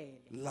 bakhulekele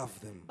love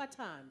them,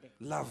 bathande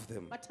love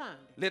them.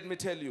 bathande. Let me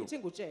tell you, ithi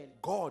ngutshele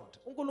God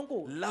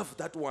uNkulunkulu love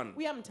that one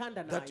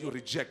uyamthanda that you naye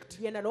reject.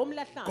 yena lo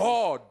mlahlana.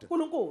 God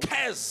uNkulunkulu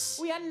cares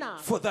uyanaka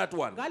for that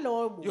one.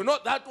 ngalowo muntu. You know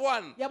that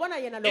one yabona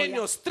yena in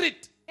your loya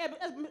street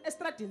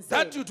estradini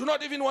that senu you do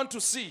not even want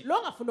to see.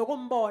 lo ngafuna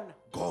ukumbona.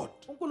 God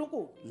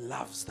uNkulunkulu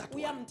loves that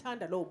one.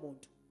 uyamthanda lowo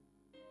muntu.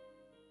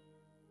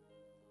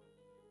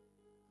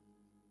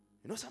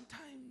 You know,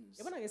 sometimes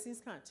Yabona ngesinye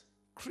isikhathi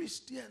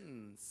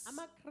Christians,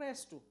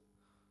 amaKristu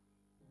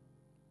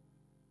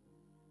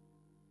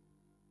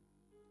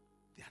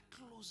they are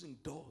closing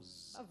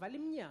doors. bavala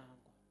iminyango.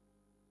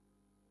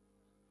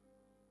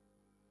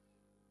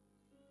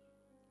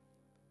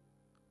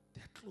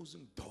 They are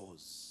closing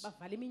doors.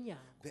 bavala iminyango.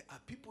 There are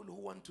people who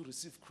want to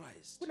receive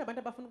Christ. kunabantu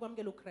abafuna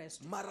ukwamukela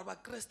uKristu Mara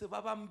abakreste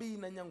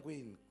babambina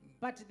nyangweni.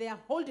 but they are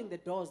holding the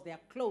doors, they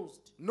are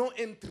closed. No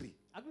entry.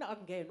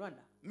 Akungenwa la.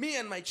 Me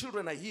and my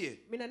children are here.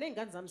 Mina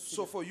ney'ngane zami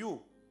So for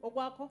you,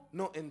 okwakho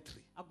no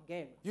entry.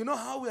 akungenwa. You know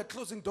how we are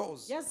closing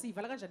doors? yazi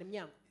sivala kanjani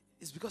iminyango?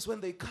 It's because when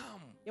they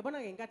come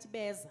Yabona ngenkathi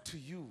beza to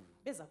you,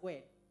 beza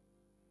kuwena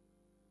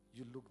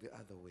you look the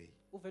other way.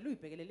 uvele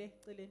uyibhekelele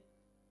eceleni.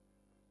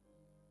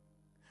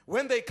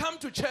 When they come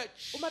to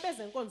church, Uma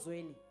beza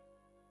enkonzweni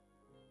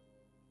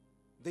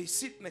they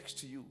sit next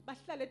to you.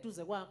 bahlale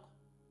eduze kwakho.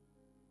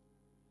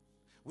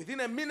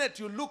 Within a minute,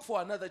 you look for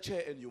another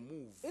chair and you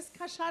move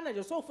Isikhashana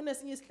nje sowufuna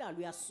esinye isihlalo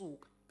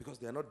uyasuka because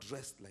they are not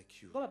dressed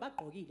like you. ngoba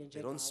bagqokile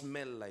They don't njengawe.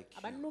 smell like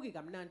you. Abanuki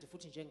kamnandi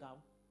futhi njengawe.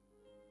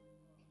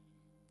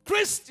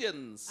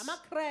 Christians are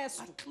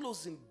amaKristu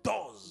closing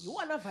doors.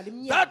 yiwona avala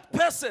iminyango. That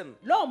person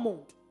Lo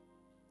muntu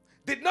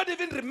did not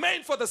even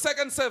remain for the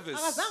second service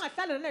akazange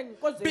ahlale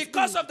nenkonzo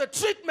because of the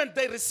treatment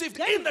they received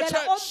in the ngendlela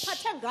church.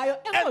 omphathe ngayo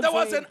And there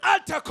was an enkonzweni.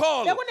 altar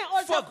call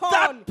Bekune for altar call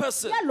that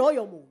person.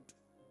 yaloyo muntu.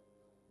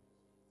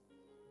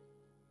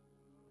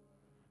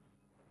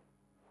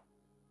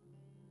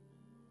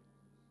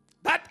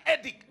 That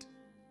addict.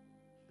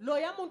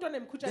 Loya muntu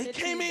onemkhuhlane They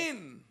came ethile.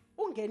 in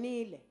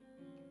Ungenile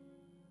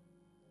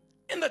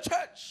the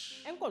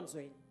church.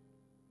 enkonzweni.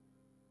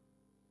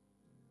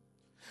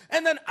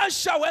 And then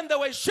usher, when they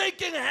were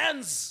shaking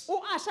hands,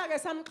 uAsha ke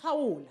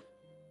samxhawula.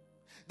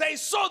 they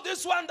saw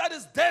this one that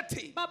is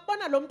dirty.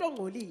 Babona lo muntu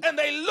ongcolile. And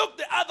they looked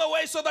the other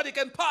way so that he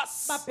can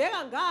pass.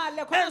 Babheka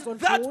ngale khona And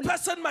that ezondlula.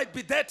 person might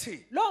be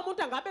dirty, Lo muntu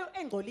angabe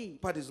engcolile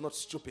but he's not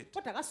stupid.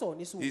 kodwa akasona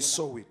He isula.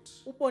 saw it.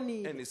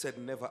 Ubonile. And he said,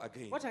 never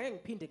again. Kodwa ngeke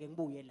ngiphinde ke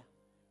ngibuye la.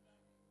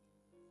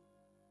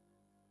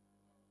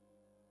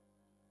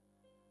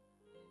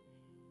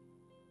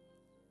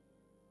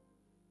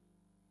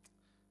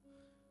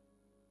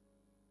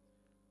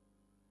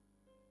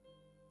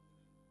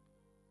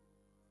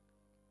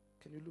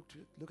 Can you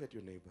look at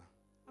your neighbor?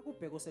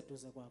 akubheke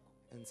oseduze kwakho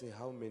and say,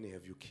 how many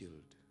have you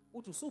killed?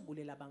 uthi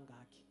usubulela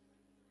bangaki.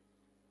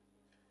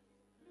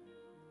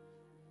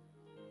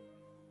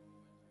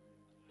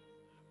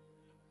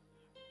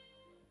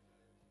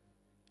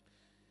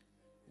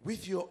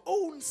 With your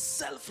own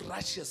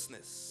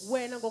self-righteousness.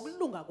 Wena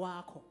ngokulunga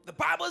kwakho. The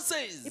Bible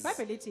says,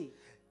 iBhayibheli lithi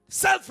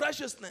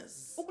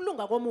self-righteousness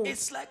ukulunga komuntu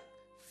it's like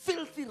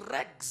filthy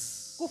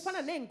rags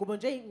kufana nengubo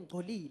nje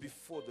ingcolile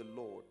before the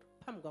Lord.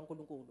 phambi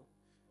kaNkulunkulu.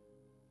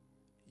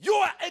 You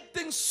are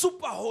acting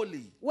super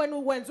holy. Wena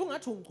wenza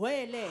ungathi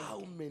ungcwele. How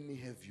many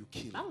have you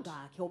killed?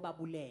 Bangaki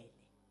obabulele?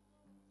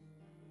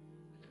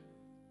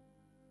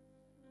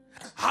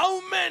 How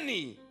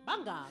many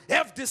Bangaki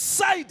have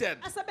decided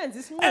asebenza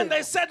isinqumo and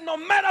they said, no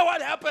matter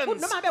what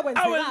happens, Noma ngabe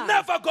I will kwenzekani,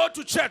 never go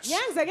to church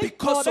ngiyenzeka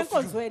because igcobe of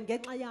you. enkonzweni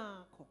ngenxa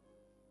yakho.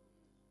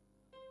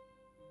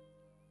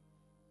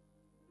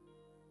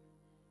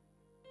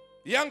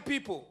 Young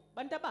people,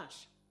 Bantu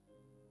abasha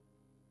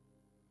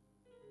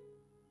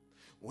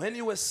when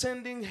you were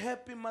sending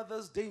happy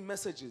Mother's Day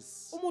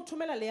messages uma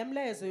uthumela le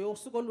yamlezo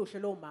yosuku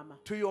oluhle lo mama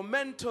to your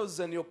mentors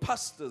and your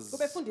pastors,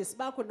 kubefundisi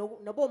bakho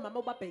nobomama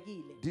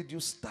obabhekile, did you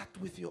start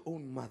with your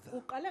own mother?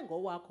 uqale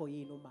ngowakho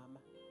yini umama?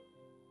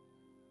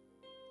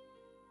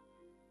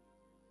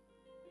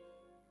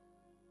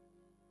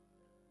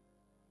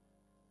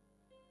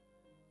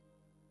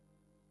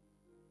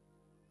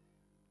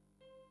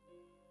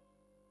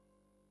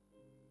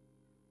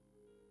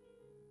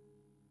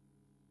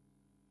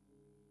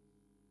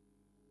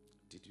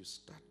 Did you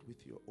start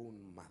with your own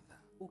mother?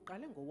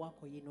 Uqale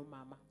ngowakho yini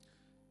umama?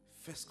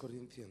 1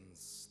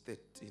 Corinthians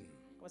 13.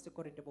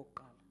 wasekorinte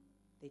bokuqala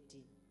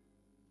 13.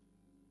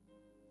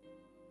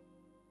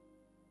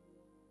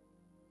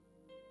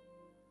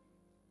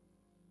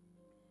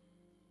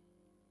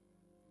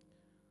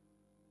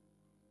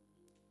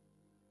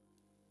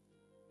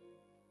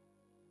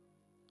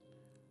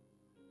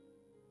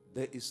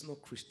 There is no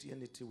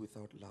Christianity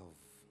without love.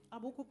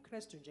 Abukho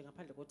ubuKristu nje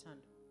ngaphandle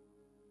kothando.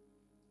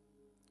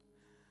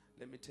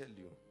 Let me tell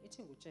you,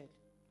 Ithi ngutshele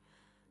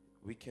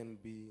we can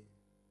be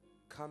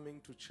coming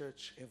to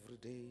church every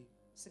day,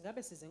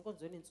 singabe size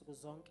enkonzweni insuku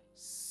zonke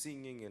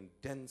singing and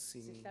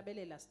dancing,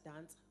 sihlabelela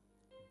sidansa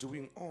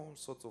doing all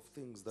sorts of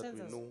things that we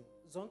senza know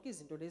zonke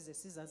izinto lezi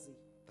sizaziyo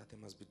that they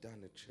must be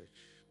done at church.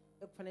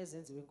 ekufanele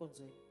zenziwe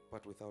enkonzweni,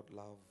 But without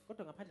love,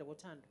 kodwa ngaphandle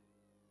kothando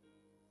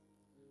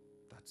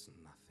that's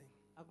nothing.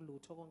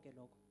 akulutho konke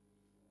lokho.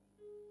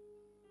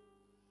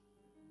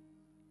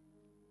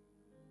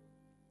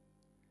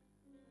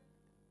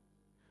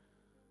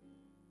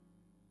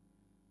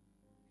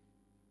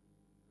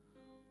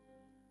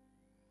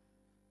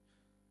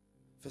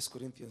 First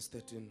Corinthians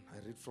 13,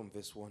 I read from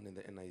verse 1 in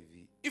the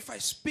NIV. If I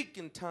speak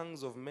in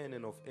tongues of men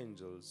and of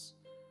angels,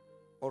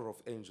 or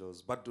of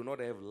angels, but do not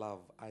have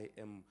love, I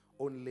am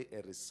only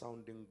a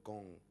resounding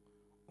gong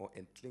or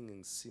a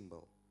clanging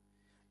cymbal.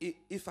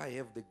 If I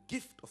have the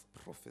gift of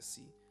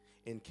prophecy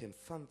and can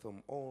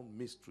fathom all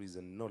mysteries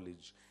and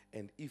knowledge,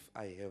 and if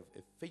I have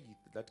a faith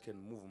that can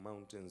move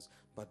mountains,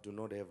 but do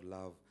not have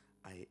love,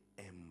 I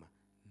am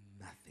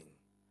nothing.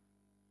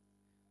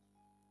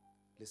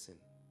 Listen,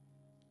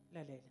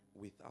 Lalela,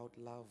 without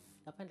love,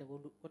 ngaphandle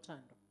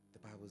kothando the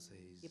Bible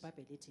says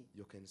iBhayibheli lithi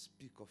you can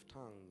speak of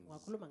tongues,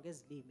 ungakhuluma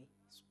ngezilimi,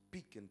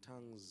 speak in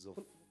tongues of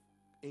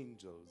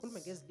angels, khuluma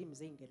ngezilimi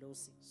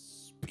zeingelosi,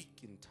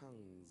 speak in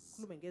tongues,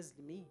 khuluma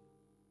ngezilimi,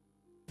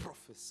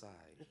 prophesy,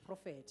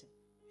 uprofete,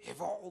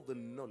 have all the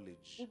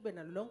knowledge. ube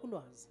nalo lonke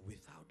ulwazi.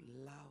 Without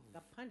love,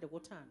 Ngaphandle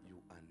kothando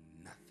you are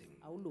nothing.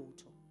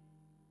 awulutho.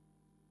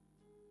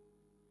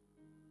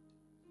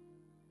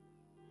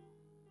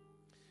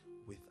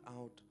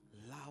 Without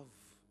love,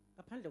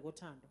 Ngaphandle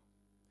kothando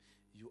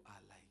you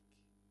are like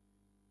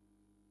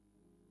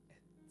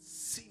a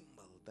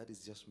cymbal that is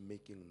just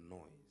making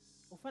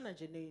noise. ufana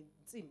nje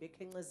nensimbi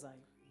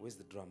ekhencezayo. Where's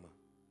the drummer?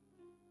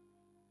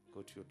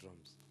 Go to your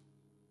drums.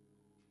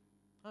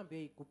 Hambe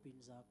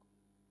eyigubhini zakho,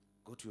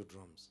 Go to your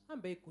drums.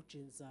 hambe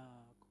eyigujini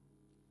zakho.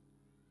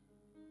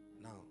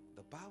 Now,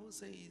 the Bible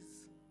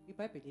says,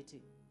 iBhayibheli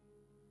lithi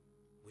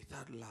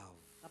without love,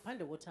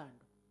 ngaphandle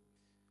kothando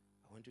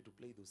I want you to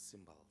play those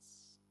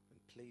cymbals and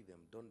play them.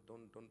 Don't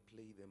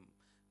play them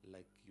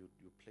like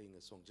you're playing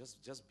a song. Just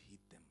hit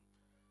them.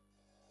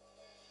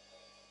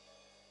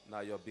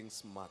 Now you're being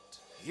smart.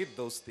 Hit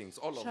those things,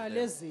 all of them.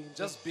 Shaya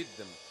Just beat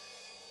them.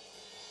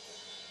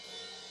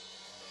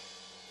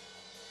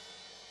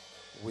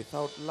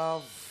 Without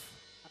love,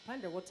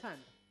 ngaphandle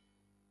kothando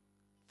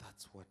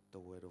that's what the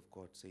word of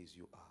God says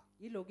you are.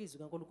 yiloko izwi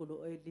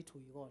kaNkulunkulu elithi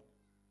uyikona.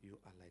 You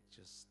are like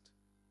just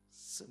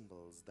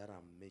cymbals that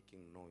are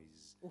making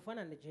noise.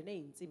 Ufana nje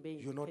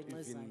neyinsimbi You're not even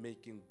ezikhencezayo.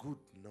 making good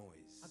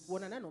noise.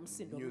 Akubona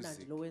nanomsindo omnandi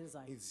Music, lo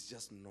wenzayo. it's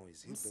just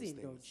noise. Hit those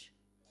Umsindo things. nje.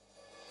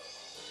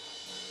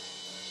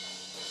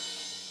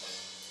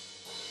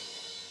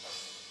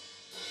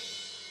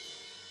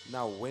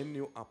 Now, when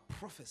you are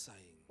prophesying,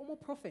 Uma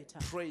uprofetha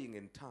praying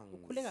in tongues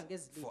ukhuleka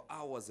ngezilimi for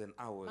hours and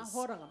hours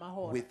mahora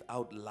ngamahora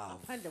without love,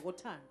 ngaphandle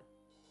kothando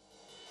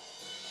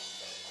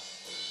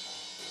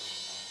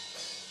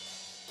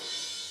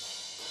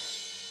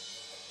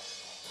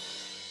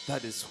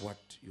That is what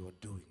you are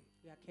doing.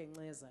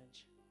 Uyakhenceza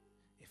nje.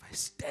 If I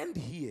stand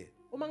here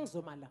Uma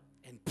ngizoma la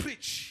and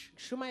preach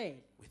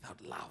ngishumayela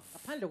without love,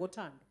 ngaphandle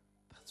kothando.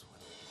 that's what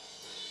I do.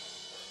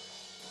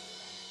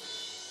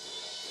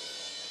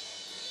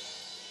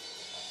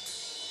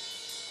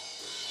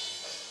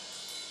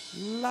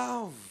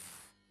 Love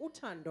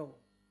Uthando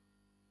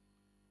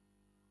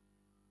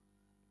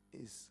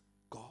is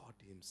God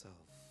Himself.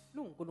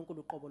 lunguNkulunkulu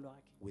uqobo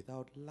lwakhe.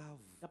 Without love,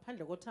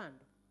 Ngaphandle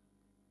kothando,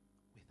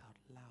 without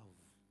love,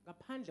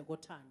 ngaphandle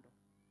kothando,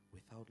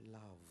 without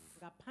love,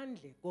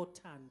 ngaphandle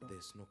kothando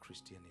there's no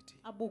Christianity.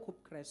 abukho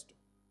ubuKristu.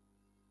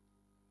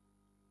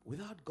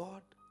 Without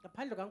God,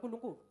 Ngaphandle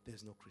kaNkulunkulu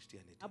there's no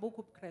Christianity.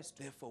 abukho ubuKristu.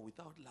 Therefore,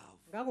 without love,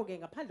 Ngakho ke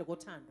ngaphandle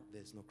kothando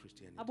there's no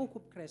Christianity. abukho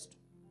ubuKristu.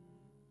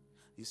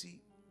 You see,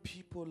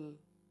 people,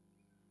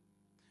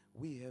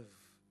 we have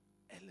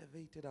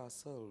elevated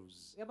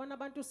ourselves Uyabona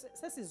abantu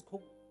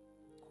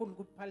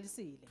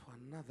sesizikhuluphalisile. to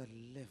another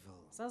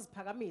level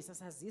Saziphakamisa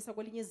sazisa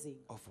kwelinye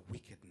izinga, of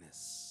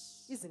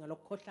wickedness. izinga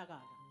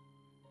lokukhohlakala.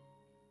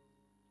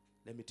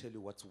 Let me tell you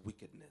what's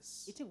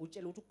wickedness. Ithi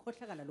ngutshela ukuthi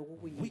ukukhohlakala lokhu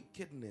kuyini.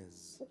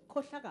 Wickedness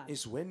Ukukhohlakala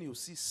is when you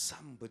see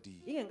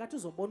somebody ingengathi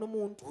uzobona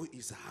umuntu who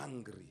is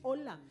hungry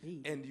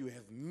olambile and you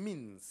have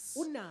means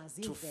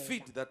unazi to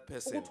feed indlela that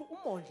person ukuthi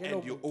umondle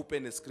and you lo muntu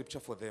open a scripture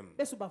for them.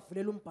 bese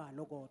ubavulela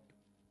umbhalo kodwa.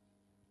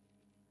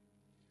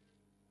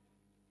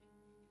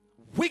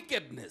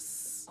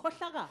 Wickedness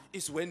Khohlakala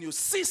is when you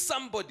see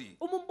somebody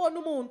uma umbona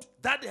umuntu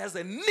that has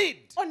a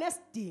need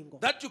onesidingo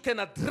that you can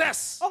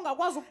address,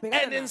 ongakwazi and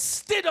ukubhekana naso.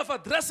 instead of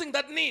addressing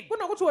that need,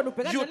 Kunokuthi wena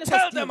ubhekane you naleso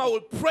tell them, I sidingo,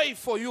 will pray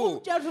for you.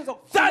 umtshela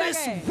ukuthi That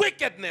ngizokufunekela. is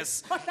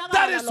wickedness. Khohlakala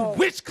That is lokho.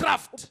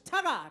 witchcraft.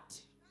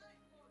 Ubuthakathi.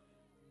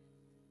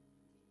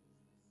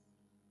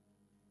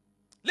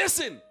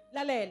 Listen,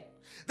 Lalela,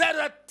 there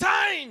are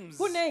times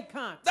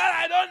kuneyikhathi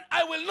that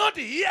I will not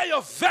hear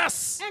your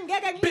verse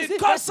engeke ngizizwe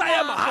because I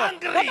am lakho,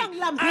 hungry.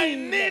 ngoba I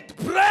ngilambile. need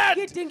bread.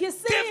 Ngidinga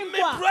Give me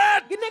isinkwa.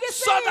 bread Nginike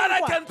so that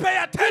I isinkwa. can pay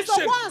attention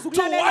Ngizokwazi to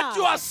ukulalela what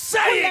you are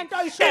saying. kulento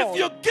oyishoyo. If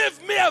you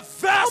give me a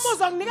verse Uma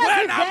uzonginikeza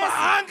when I'm ivesi,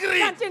 hungry,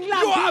 kanti you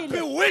are ngilambile,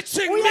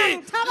 bewitching me. You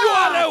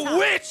are a uyangithakatha,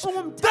 witch. That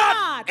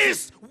ungumthakathi.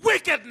 is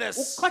wickedness.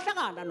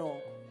 Ukukhohlakala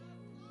lokho.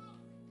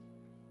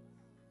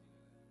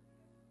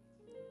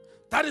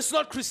 That is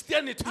not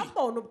Christianity.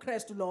 Abona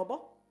ubuKristu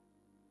lobo.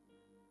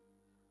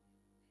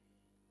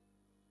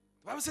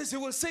 The Bible says, you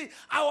will say,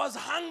 I was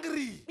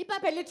hungry.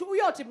 iBhayibheli lithi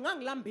uyothi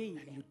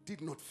ngangilambile You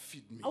did not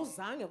feed me.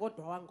 awuzange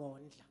kodwa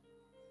wangondla.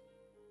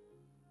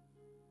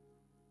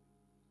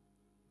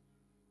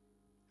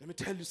 Let me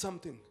tell you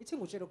something. Ithi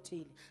ngutshela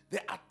okuthile.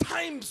 There are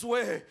times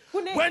where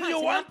Kuneyikhathi when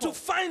you want to lapho.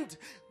 find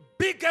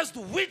biggest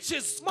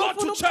witches, go Mawufuna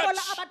to ukuthola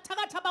church.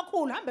 abathakathi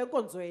abakhulu hamba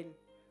enkonzweni.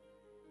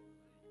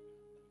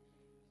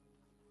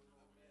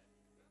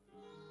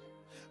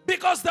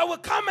 Because they will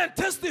come and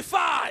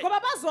testify. Ngoba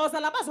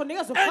bazoza la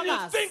bazonikeza And you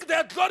ubufakazi. think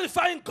they're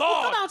glorifying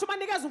God. Ucabanga ukuthi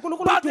banikeza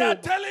uNkulunkulu But they are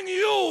udumo. telling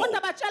you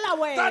Kodwa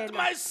batshela that wena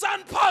my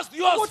son passed,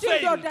 yours ukuthi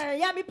failed. indoda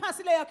yami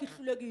iphasile yakhe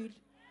ihlulekile.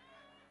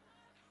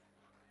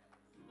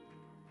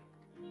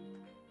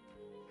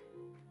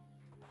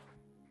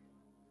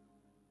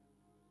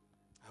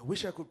 I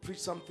wish I could preach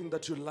something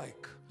that you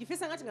like.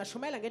 Ngifisa ngathi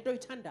ngashumayela ngento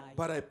oyithandayo.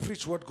 But I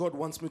preach what God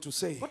wants me to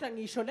say. Kodwa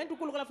ngisho lento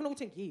uNkulunkulu afuna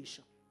ukuthi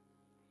ngiyisho.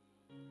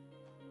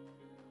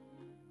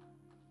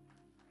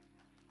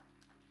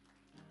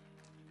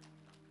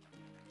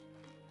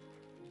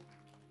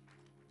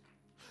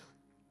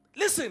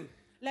 Listen,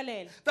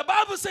 Lalela. the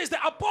Bible says the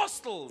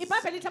apostles,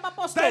 iBhayibheli lithi they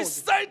abapostoli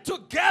stayed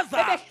together.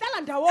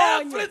 bebehlala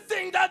ndawonye.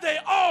 Everything that they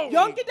own,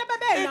 Yonke into it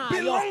bebenayo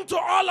belonged to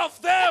all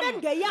of them.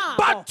 ebengeyabo.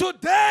 But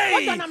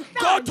today, Kodwa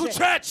go to namhlanje,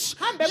 church,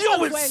 hambe you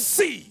will enkonzweni,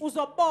 see.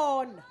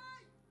 uzobona.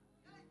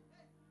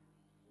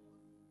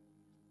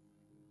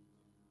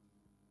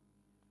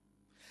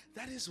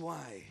 That is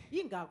why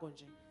Yingakho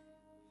nje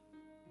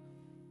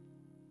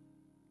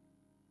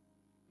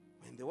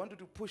when they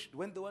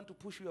want to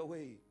push you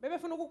away,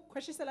 bebefuna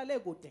ukukhweshisela le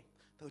kude.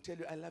 they'll tell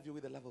you, I love you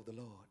with the love of the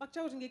Lord.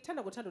 Bakutshela ukuthi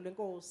ngikuthanda ngothando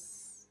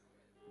lwenkosi.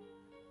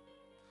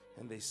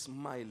 And they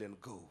smile and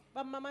go.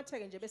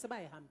 Bamamatheke nje bese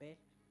bayihambela.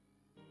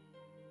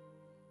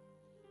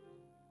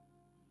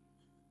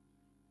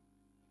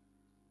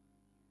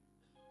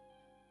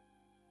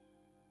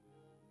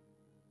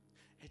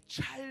 A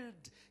child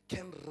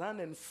can run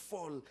and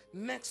fall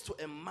next to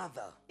a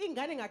mother,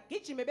 Ingane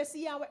ngagijime bese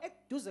iyawe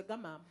eduze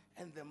kamama.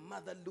 and the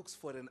mother looks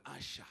for an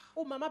usher.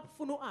 Umama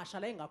ufuna uasha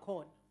la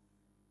engakhona.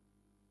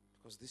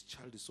 Because this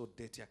child is so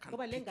dirty, I can't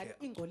Ngoba le pick her ngane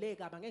up.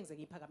 ingcoleka abangeke ngize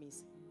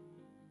ngiyiphakamise.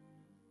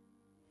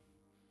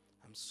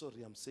 I'm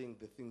sorry, I'm saying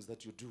the things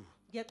that you do.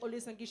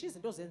 Ngiyaxolisa ngisho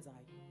izinto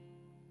ozenzayo.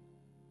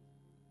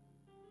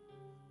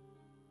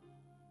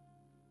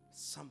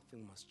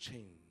 Something must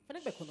change.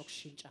 Fanele kube khona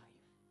okushintshayo.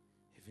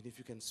 Even if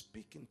you can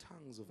speak in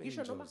tongues of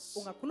Ngisho noma angels,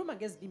 ungakhuluma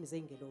ngezilimi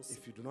zeingelosi.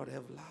 if you do not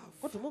have love,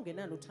 Kodwa uma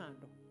ungenalo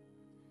uthando,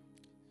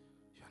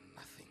 you are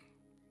nothing.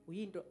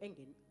 uyinto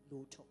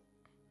engelutho.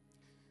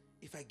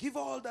 If I give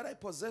all that I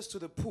possess to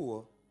the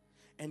poor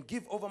and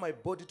give over my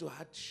body to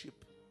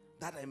hardship,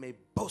 that I may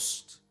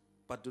boast,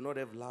 but do not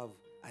have love,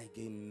 I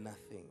gain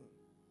nothing.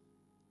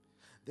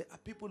 There are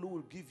people who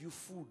will give you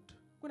food,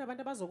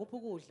 Kunabantu abazokupha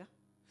ukudla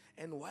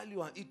and while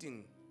you are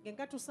eating,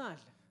 ngenkathi usadla.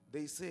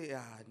 they say,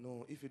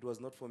 no, if it was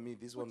not for me,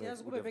 this one Uthi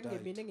yazi would kube have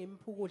died. bengemini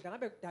engimupha ukudla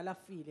ngabe kudala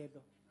afile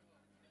lo.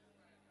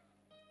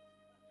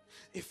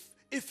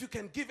 If you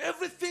can give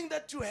everything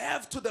that you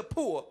have to the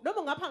poor,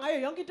 Noma ungapha ngayo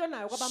yonke into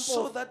onayo so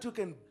kwabampofu that you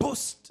can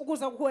boast.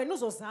 ukuze wena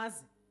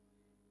uzozazi.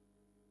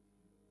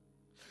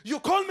 You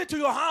call me to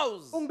your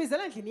house.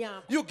 Ungibizela endlini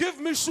yakho. You give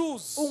me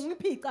shoes.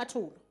 Ungiphi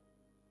icathulo.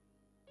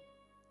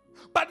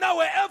 But now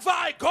wherever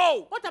I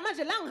go, Kodwa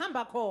manje la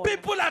ngihamba khona.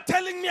 people are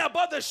telling me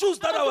about the shoes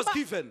that I was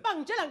given.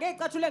 Bangitshela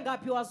ngezicathulo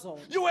engaphiwa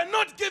zona. You were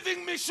not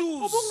giving me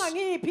shoes.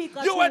 Ubungangiphi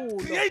icathulo. You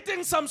were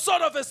creating some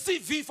sort of a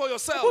CV for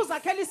yourself.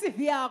 Uzakhela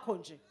iCV yakho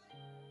nje.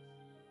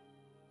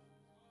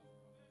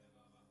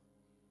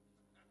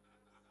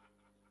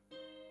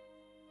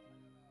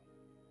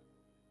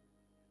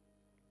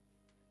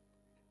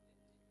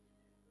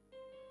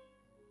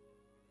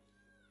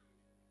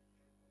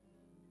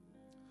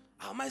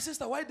 My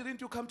sister, why didn't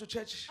you come to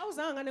church?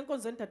 Awuzanga ngane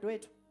enkonzweni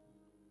dadewethu.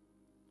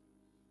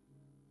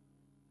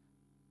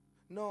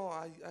 No,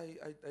 I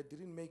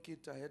didn't make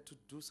it. I had to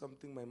do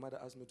something my mother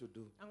asked me to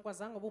do.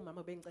 Angikwazanga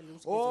ubumama bengicela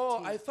ukuthi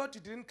Oh, I thought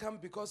you didn't come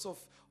because of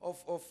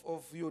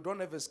you don't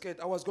have a skirt.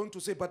 I was going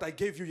to say, but I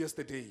gave you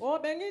yesterday. Oh,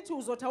 bengithi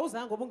uzothi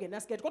awuzanga ngoba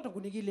ungenasketi kodwa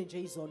kunikile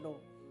nje izolo.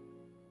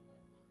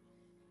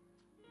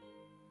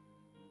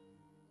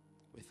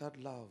 Without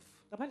love,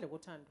 Ngaphandle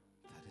kothando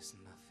that is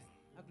nothing.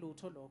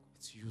 akulutho lokho.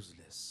 It's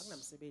useless.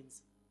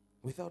 Akunamsebenzi.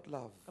 Without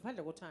love,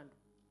 Ngaphandle kothando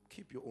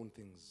keep your own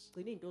things.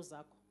 gcina izinto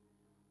zakho.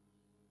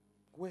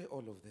 Wear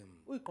all of them.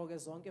 Uyigqoke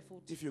zonke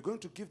futhi. If you're going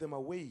to give them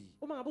away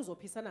Uma ngabe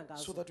uzophisana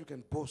so ngazo that you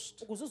can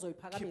boast, ukuze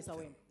uzoyiphakamisa Keep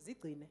wena,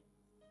 zigcine.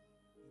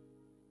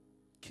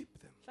 keep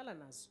them. Hlala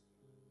nazo.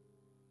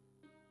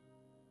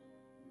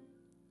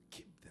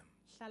 Keep them.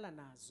 Hlala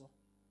nazo.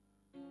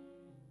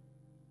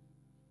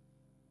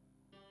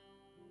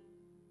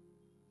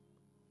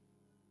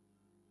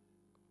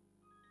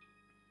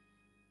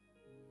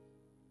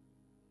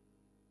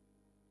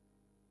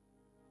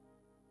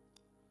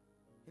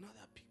 You know,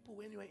 there are people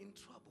when you are in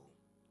trouble,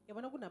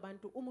 Yabona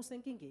kunabantu uma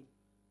usenkingeni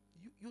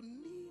you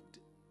need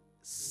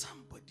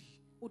somebody,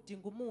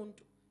 udinga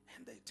umuntu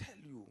and they tell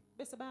you,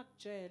 bese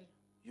bayakutshela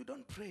you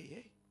don't pray,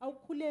 eh?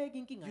 awukhuleki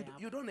inkinga You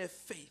yakho. don't have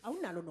faith.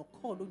 Awunalo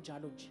nokholo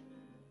unjalo nje.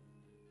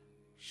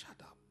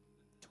 Shut up.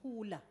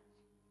 Thula.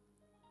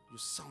 You're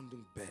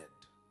sounding bad.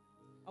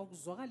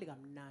 Awukuzwakali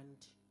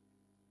kamnandi.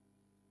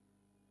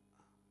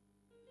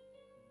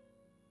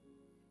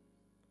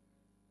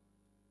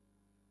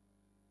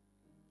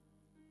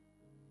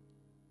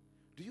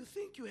 Do you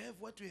think you have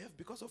what you have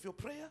because of your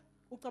prayer?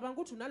 Ucabanga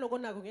ukuthi unaloko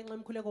onako ngenxa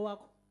yomkhuleko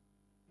wakho?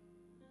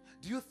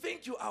 Do you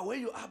think you are where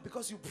you are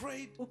because you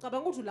prayed?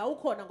 Ucabanga ukuthi la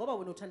ukhona ngoba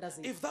wena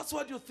uthandazile? If that's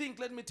what you think,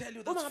 let me tell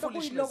you, Uma that's ngabe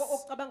foolishness. kuyiloko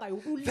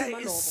okucabangayo There ukulima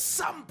is lokho.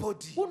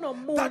 somebody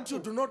Kunomuntu that you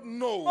do not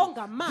know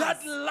ongamazi,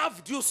 that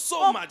loved you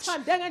so much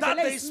okuthande that ngendlela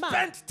they eyisimanga.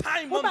 spent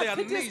time on their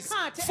Ubachitha knees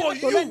isikhathi for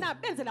emadolweni you.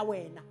 abo, benzela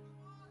wena.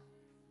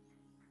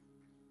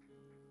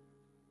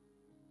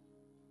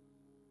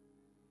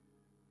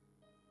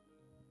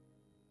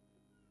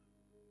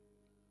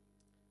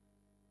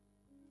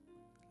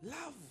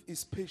 Love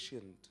is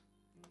patient.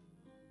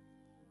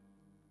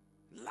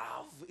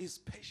 Love is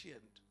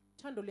patient.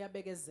 Thando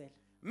liyabekezela.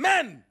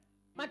 Men,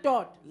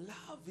 Madoda,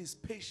 love is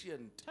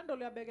patient. thando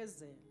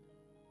liyabekezela.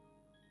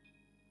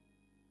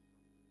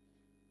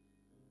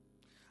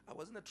 I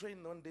was in a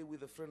train one day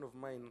with a friend of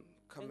mine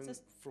coming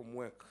from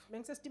work,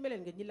 Mengisestimeleni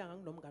ngenye ilanga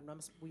nginomngani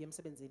wami sibuye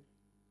emsebenzini.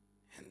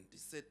 and he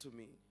said to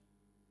me,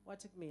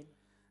 Wathi kumina,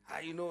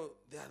 you know,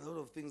 there are a lot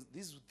of things,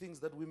 these things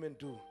that women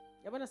do.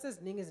 yabona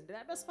seziningi izinto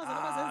abesifazane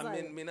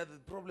abazenzayo. Mina, the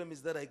problem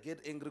is that I get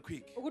angry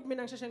quick. Ukuthi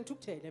mina ngisheshe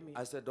ngithukuthele mina.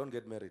 I said, don't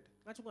get married.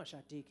 Ngathi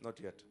ungashadiki. Not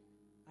yet.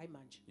 Hayi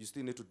manje. You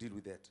still need to deal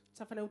with that.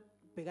 Kusafanele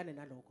ubhekane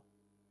naloko.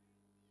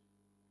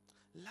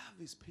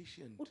 Love is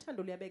patient.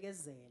 Uthando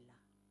liyabekezela.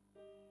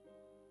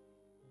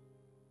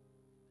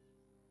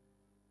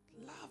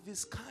 Love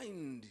is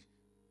kind.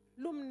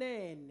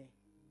 Lumnene.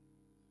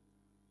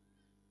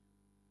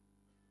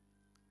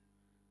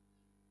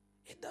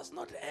 It does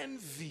not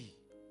envy.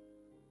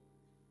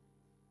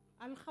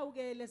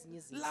 Alihawukeli ezinye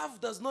izinto. Love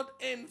does not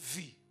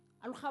envy.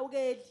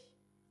 Alihawukeli.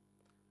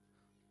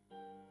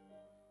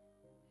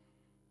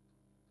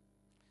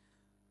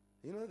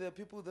 You know, there are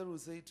people that will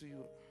say to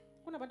you,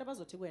 Kunabantu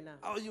abazothi kuwena,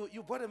 oh,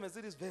 you bought a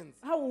Mercedes Benz.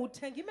 hawu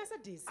uthenga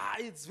iMercedes.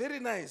 It's very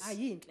nice.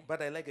 Ayinhle.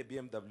 But I like a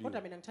BMW.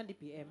 Kodwa mina ngithanda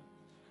iBM.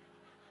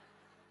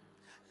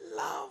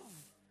 Love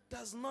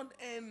does not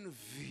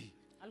envy.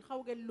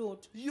 Alihawukeli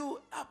lutho.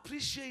 You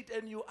appreciate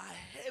and you are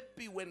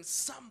happy when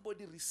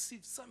somebody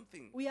receives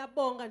something.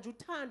 Uyabonga nje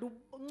uthanda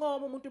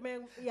uncoma umuntu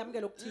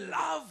uyamukela okuthile.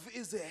 Love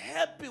is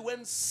happy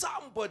when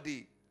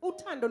somebody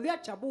Uthando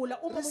luyajabula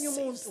uma omunye receives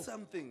umuntu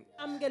something.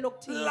 amukela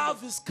okuthile.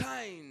 Love is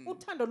kind.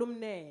 Uthando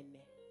lumnene.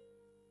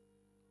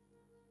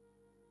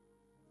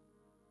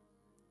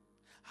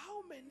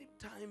 How many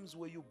times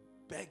were you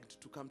begged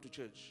to come to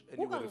church and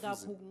you were Kungangakho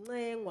refusing.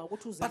 ukuncengwa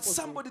ukuthi uze But enkonzweni.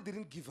 somebody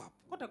didn't give up.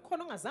 Kodwa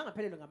khona ongazange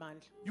aphelelwe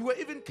ngamandla. You were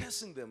even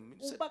cursing them.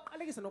 You said,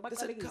 Ubaqalekisa they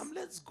said, come, nobaqalekisa.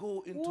 let's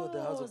go into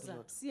the house of the Woza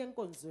Lord. siye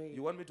enkonzweni.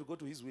 You want me to go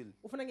to his will?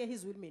 Ufuna ngiye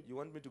his will mina? You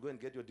want me to go and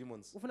get your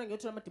demons? Ufuna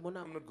ngiyothola amadimoni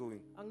I'm akho? not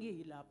going.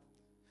 Angiyi lapho.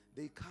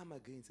 They come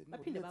again and say, no,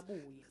 Baphinde let's,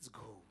 babuye. let's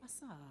go.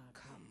 Asaphi?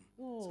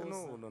 Come. Say,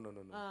 no, no, no,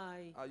 no, no.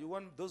 Hayi. You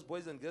want those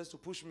boys and girls to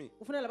push me?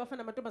 Ufuna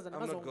labafana amantombazana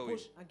I'm not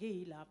bazongiphusha?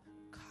 Angiyi lapho.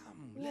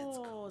 Come, let's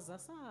go. Woza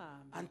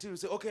sambe. Until you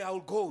say, okay, I'll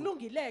go.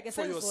 Kulungileke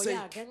For your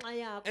sengizoya sake. ngenxa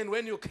yakho. And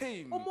when you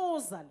came,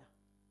 Umuza la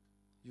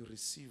you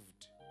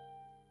received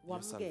your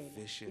wamukela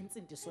salvation.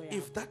 insindiso yakho.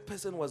 If that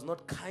person was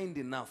not kind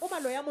enough Uma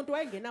loya muntu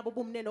wayengenabo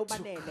ubumnene to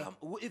obanele,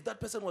 come, if that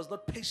person was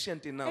not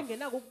patient enough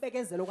engenako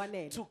ukubekezela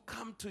okwanele, to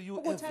come to you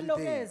ukuthi every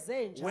alokeze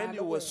day, njalo when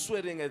you were kuwena.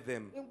 swearing at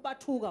them,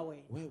 Bathuka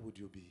wena. where would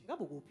you be?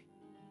 Ngabe kuphi?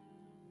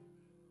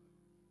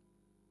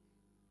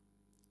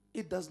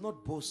 It does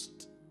not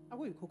boast.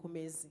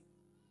 Akuyikhukhumezi.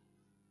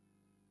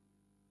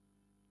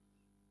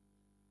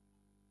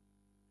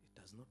 It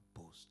does not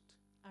boast.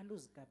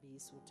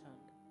 Aluzigabisi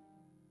uthando.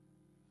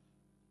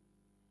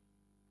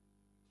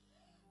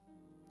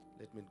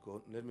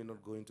 Let me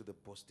not go into the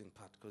boasting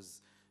part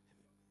because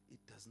it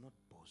does not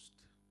boast.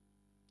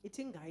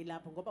 Ithi ngayi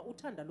lapho ngoba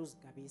uthando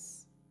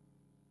aluzigabisi.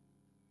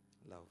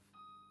 Love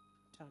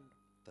Uthando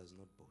does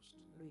not boast.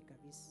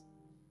 aluyigabisi.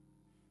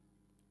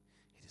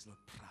 It is not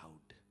proud.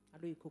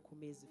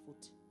 Aluyikhukhumezi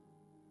futhi.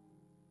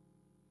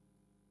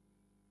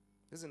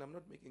 Listen, I'm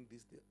not making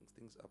these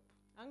things up.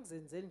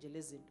 Angizenzeli nje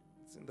lezi zinto.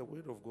 It's in the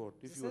word of God.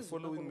 If It you were says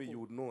following me, uNkulunkulu. you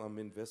would know I'm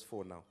in verse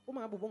 4 now.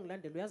 Uma ngabe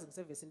ubongilandela uyazi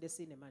ngisevesini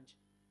lesine manje.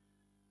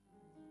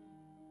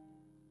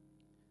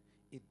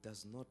 It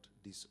does not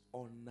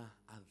dishonor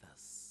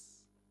others.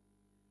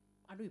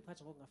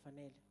 Aluyiphatha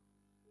ngokungafanele.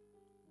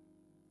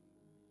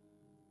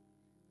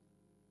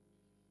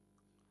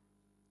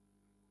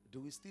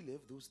 Do we still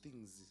have those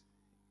things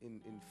in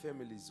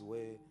families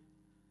where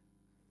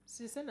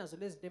Sisenazo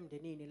lezi zinto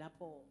emndenini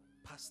lapho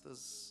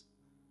pastors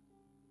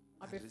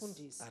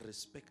abefundisi are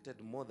respected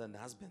more than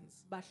husbands?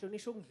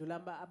 bahlonishwa ukudlula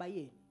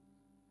abayeni.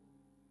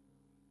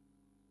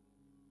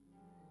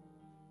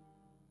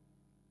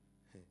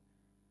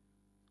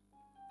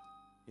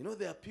 You know,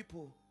 there are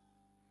people,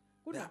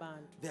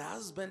 Kunabantu their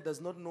husband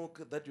does not know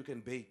that you can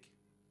bake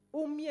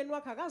umyeni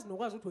wakhe akazi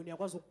nokwazi ukuthi wena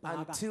uyakwazi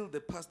ukubhaka. until the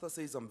pastor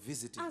says, I'm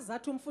visiting.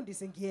 Azathi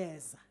umfundisi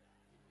ngiyeza.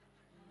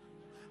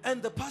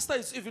 And the pastor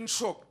is even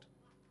shocked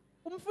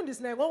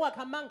Umfundisi naye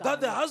ngokwakhe amanga. that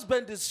the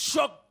husband is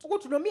shocked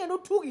Ukuthi nomyeni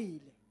uthukile.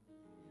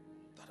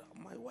 that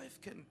my wife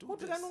can do Ukuthi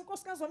this. kana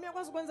unkosikazi wami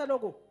uyakwazi ukwenza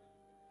lokho.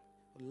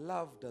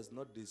 Love does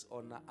not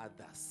dishonor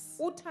others.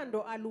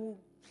 Uthando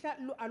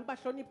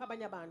alubahlonipha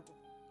abanye abantu.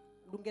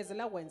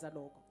 Lungezela kwenza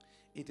lokho.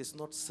 It is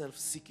not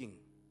self-seeking.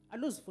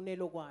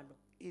 Aluzifunela okwalo.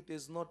 It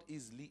is not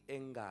easily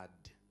angered.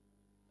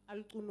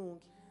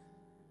 Alucunungi.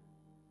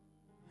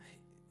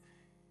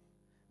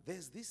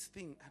 There's this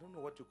thing, I don't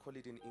know what you call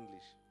it in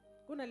English.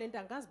 Kunalento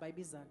angazi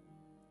bayibizana.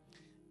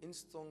 In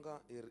Stonga,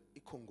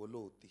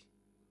 ikongoloti.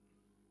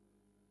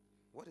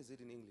 What is it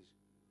in English?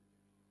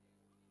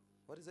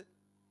 What is it?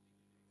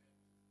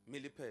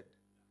 Millipede.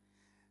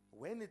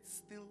 When it's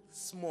still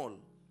small.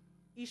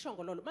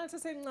 Ishongololo. Mase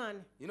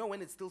sencane. You know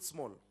when it's still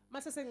small?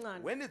 Mase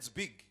sencane. When it's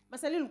big,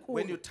 Mase lilikhulu.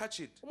 when you touch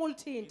it, Uma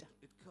ulithinta.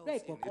 it curls in,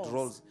 it Luyayigoqoza.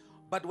 rolls.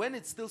 But when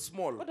it's still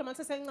small, Kodwa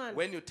mase sencane.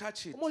 when you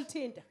touch it, Uma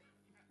ulithinta.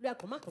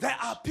 Luyagquma there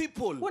are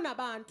people,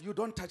 kunabantu you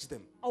don't touch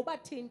them.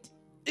 awubathinti.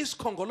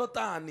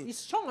 Iskongolotani,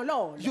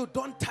 Isishongololo. you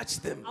don't touch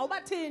them.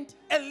 Awubathinti.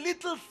 A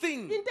little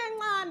thing. Into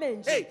encane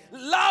nje. Hey,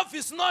 love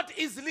is not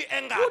easily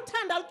angered.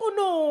 Uthanda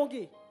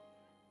alucunungi.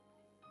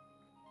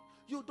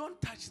 You don't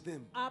touch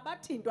them.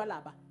 Abathintwa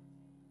laba.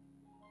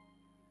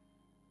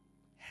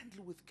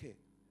 Handle with care.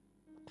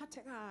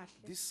 Phathe kahle.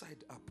 This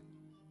side up.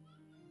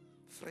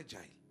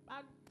 Fragile.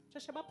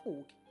 Basheshe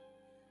baphuke.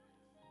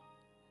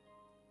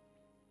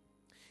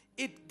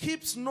 It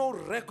keeps no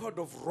record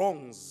of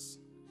wrongs.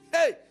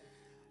 Hey,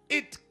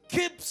 it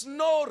keeps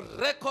no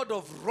record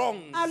of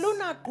wrongs.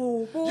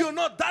 Alunagqubu. You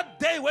know that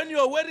day when you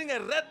are wearing a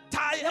red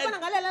tie Yabona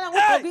and ngalelela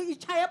Hey! ngugqoka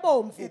ichaya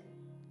ebomvu. it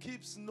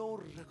keeps no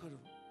record of.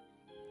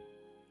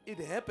 It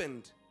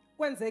happened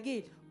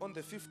Kwenzekile. on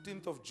the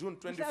 15th of June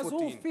Mhla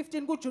 2014.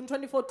 zu-15 kuJune I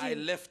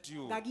 2014. left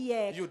you.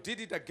 Ngakuyeka. You did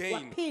it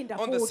again Waphinda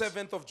on the futhi.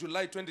 7th of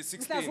July Mhla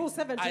 2016.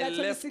 zu-7 I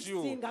July left 2016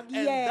 you. And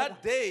ngakuyeka.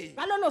 that day,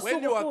 Ngalolo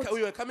when suku futhi.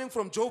 you were coming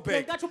from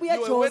Joburg, Ngenkathi ubuya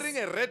you were eJozi. wearing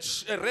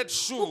a red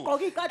shoe.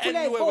 Ugqoke icathulo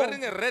And you were eyibomvu.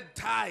 wearing a red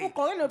tie.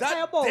 Ugqoke nothaya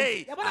That ebomvu.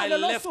 day, Yabona I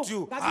ngalolo left suku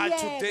you.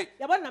 ngakuyeka. Today,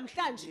 Yabona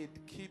namhlanje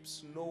it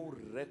keeps no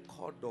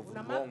record of wrongs.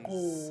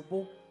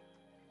 unamagqubu.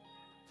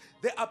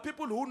 There are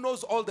people who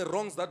knows all the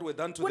wrongs that were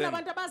done to them.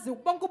 Kunabantu abazi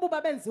bonke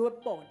ububa benziwe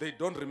kubona. They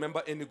don't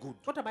remember any good.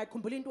 Kodwa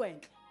bayikhumbula into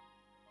enhle.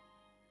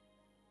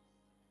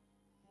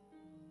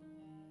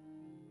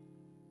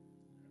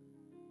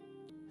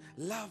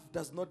 Love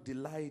does not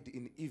delight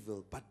in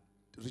evil, but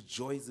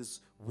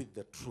rejoices with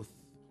the truth.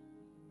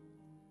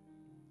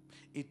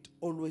 It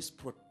always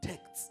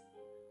protects,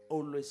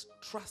 always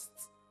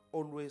trusts,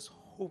 always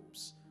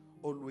hopes,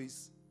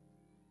 always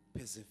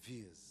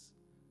perseveres.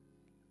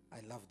 I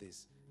love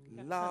this.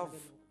 Ngiyakuthanda Love ke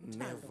lo. Uthando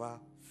never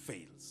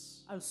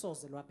fails.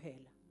 alusoze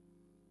lwaphela.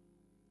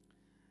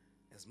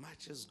 As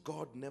much as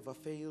God never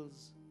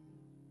fails,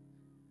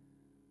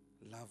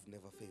 love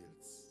never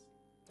fails.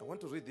 I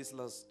want to read this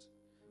last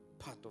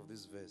part of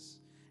this verse.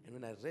 And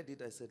when I read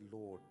it, I said,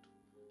 Lord,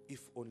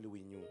 if only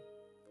we knew.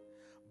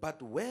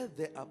 But where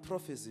there are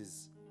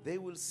prophecies, they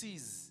will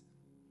cease.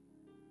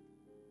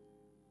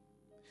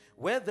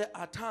 Where there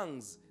are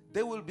tongues,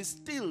 they will be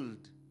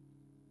stilled.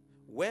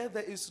 Where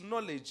there is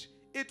knowledge,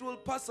 it will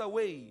pass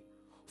away.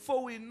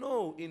 For we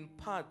know in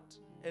part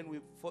and we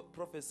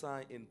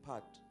prophesy in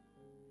part.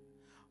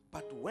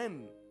 But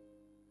when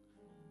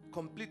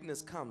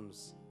completeness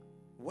comes,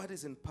 what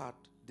is in part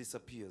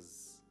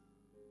disappears.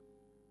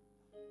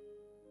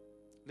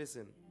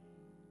 Listen,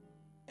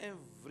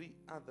 every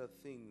other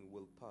thing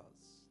will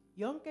pass.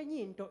 Yonke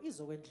enye into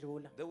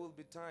izokwendlula. There will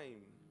be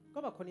time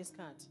Kuba khona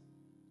isikhathi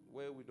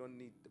where we don't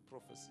need the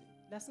prophecy,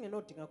 la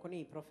singenodinga khona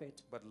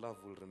iziprofeti, but love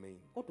will remain.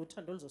 kodwa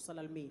uthando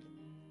luzosala lumile.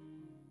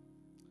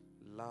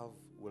 Love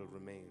will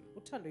remain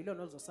Uthando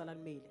yilona oluzosala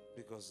lumile.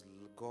 because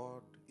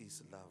God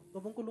is love.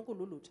 Ngoba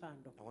uNkulunkulu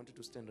uluthando. I want you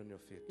to stand on your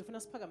feet. Ngifuna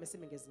siphakame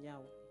sime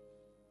ngezinyawo.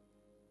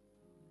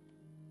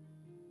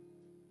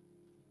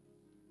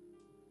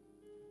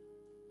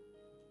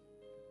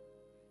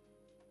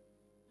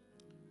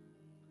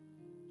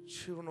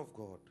 Children of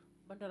God,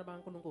 Bantwana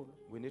bakaNkulunkulu,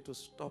 we need to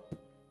stop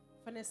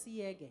kufanele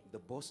siyeke the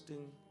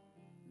boasting,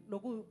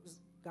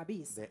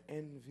 lokugabisa, the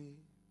envy.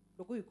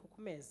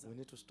 lokuyikhukhumeza. We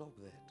need to stop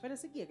that Kufanele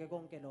sikuyeke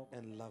konke lokho.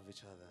 and love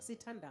each other.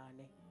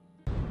 Sithandane.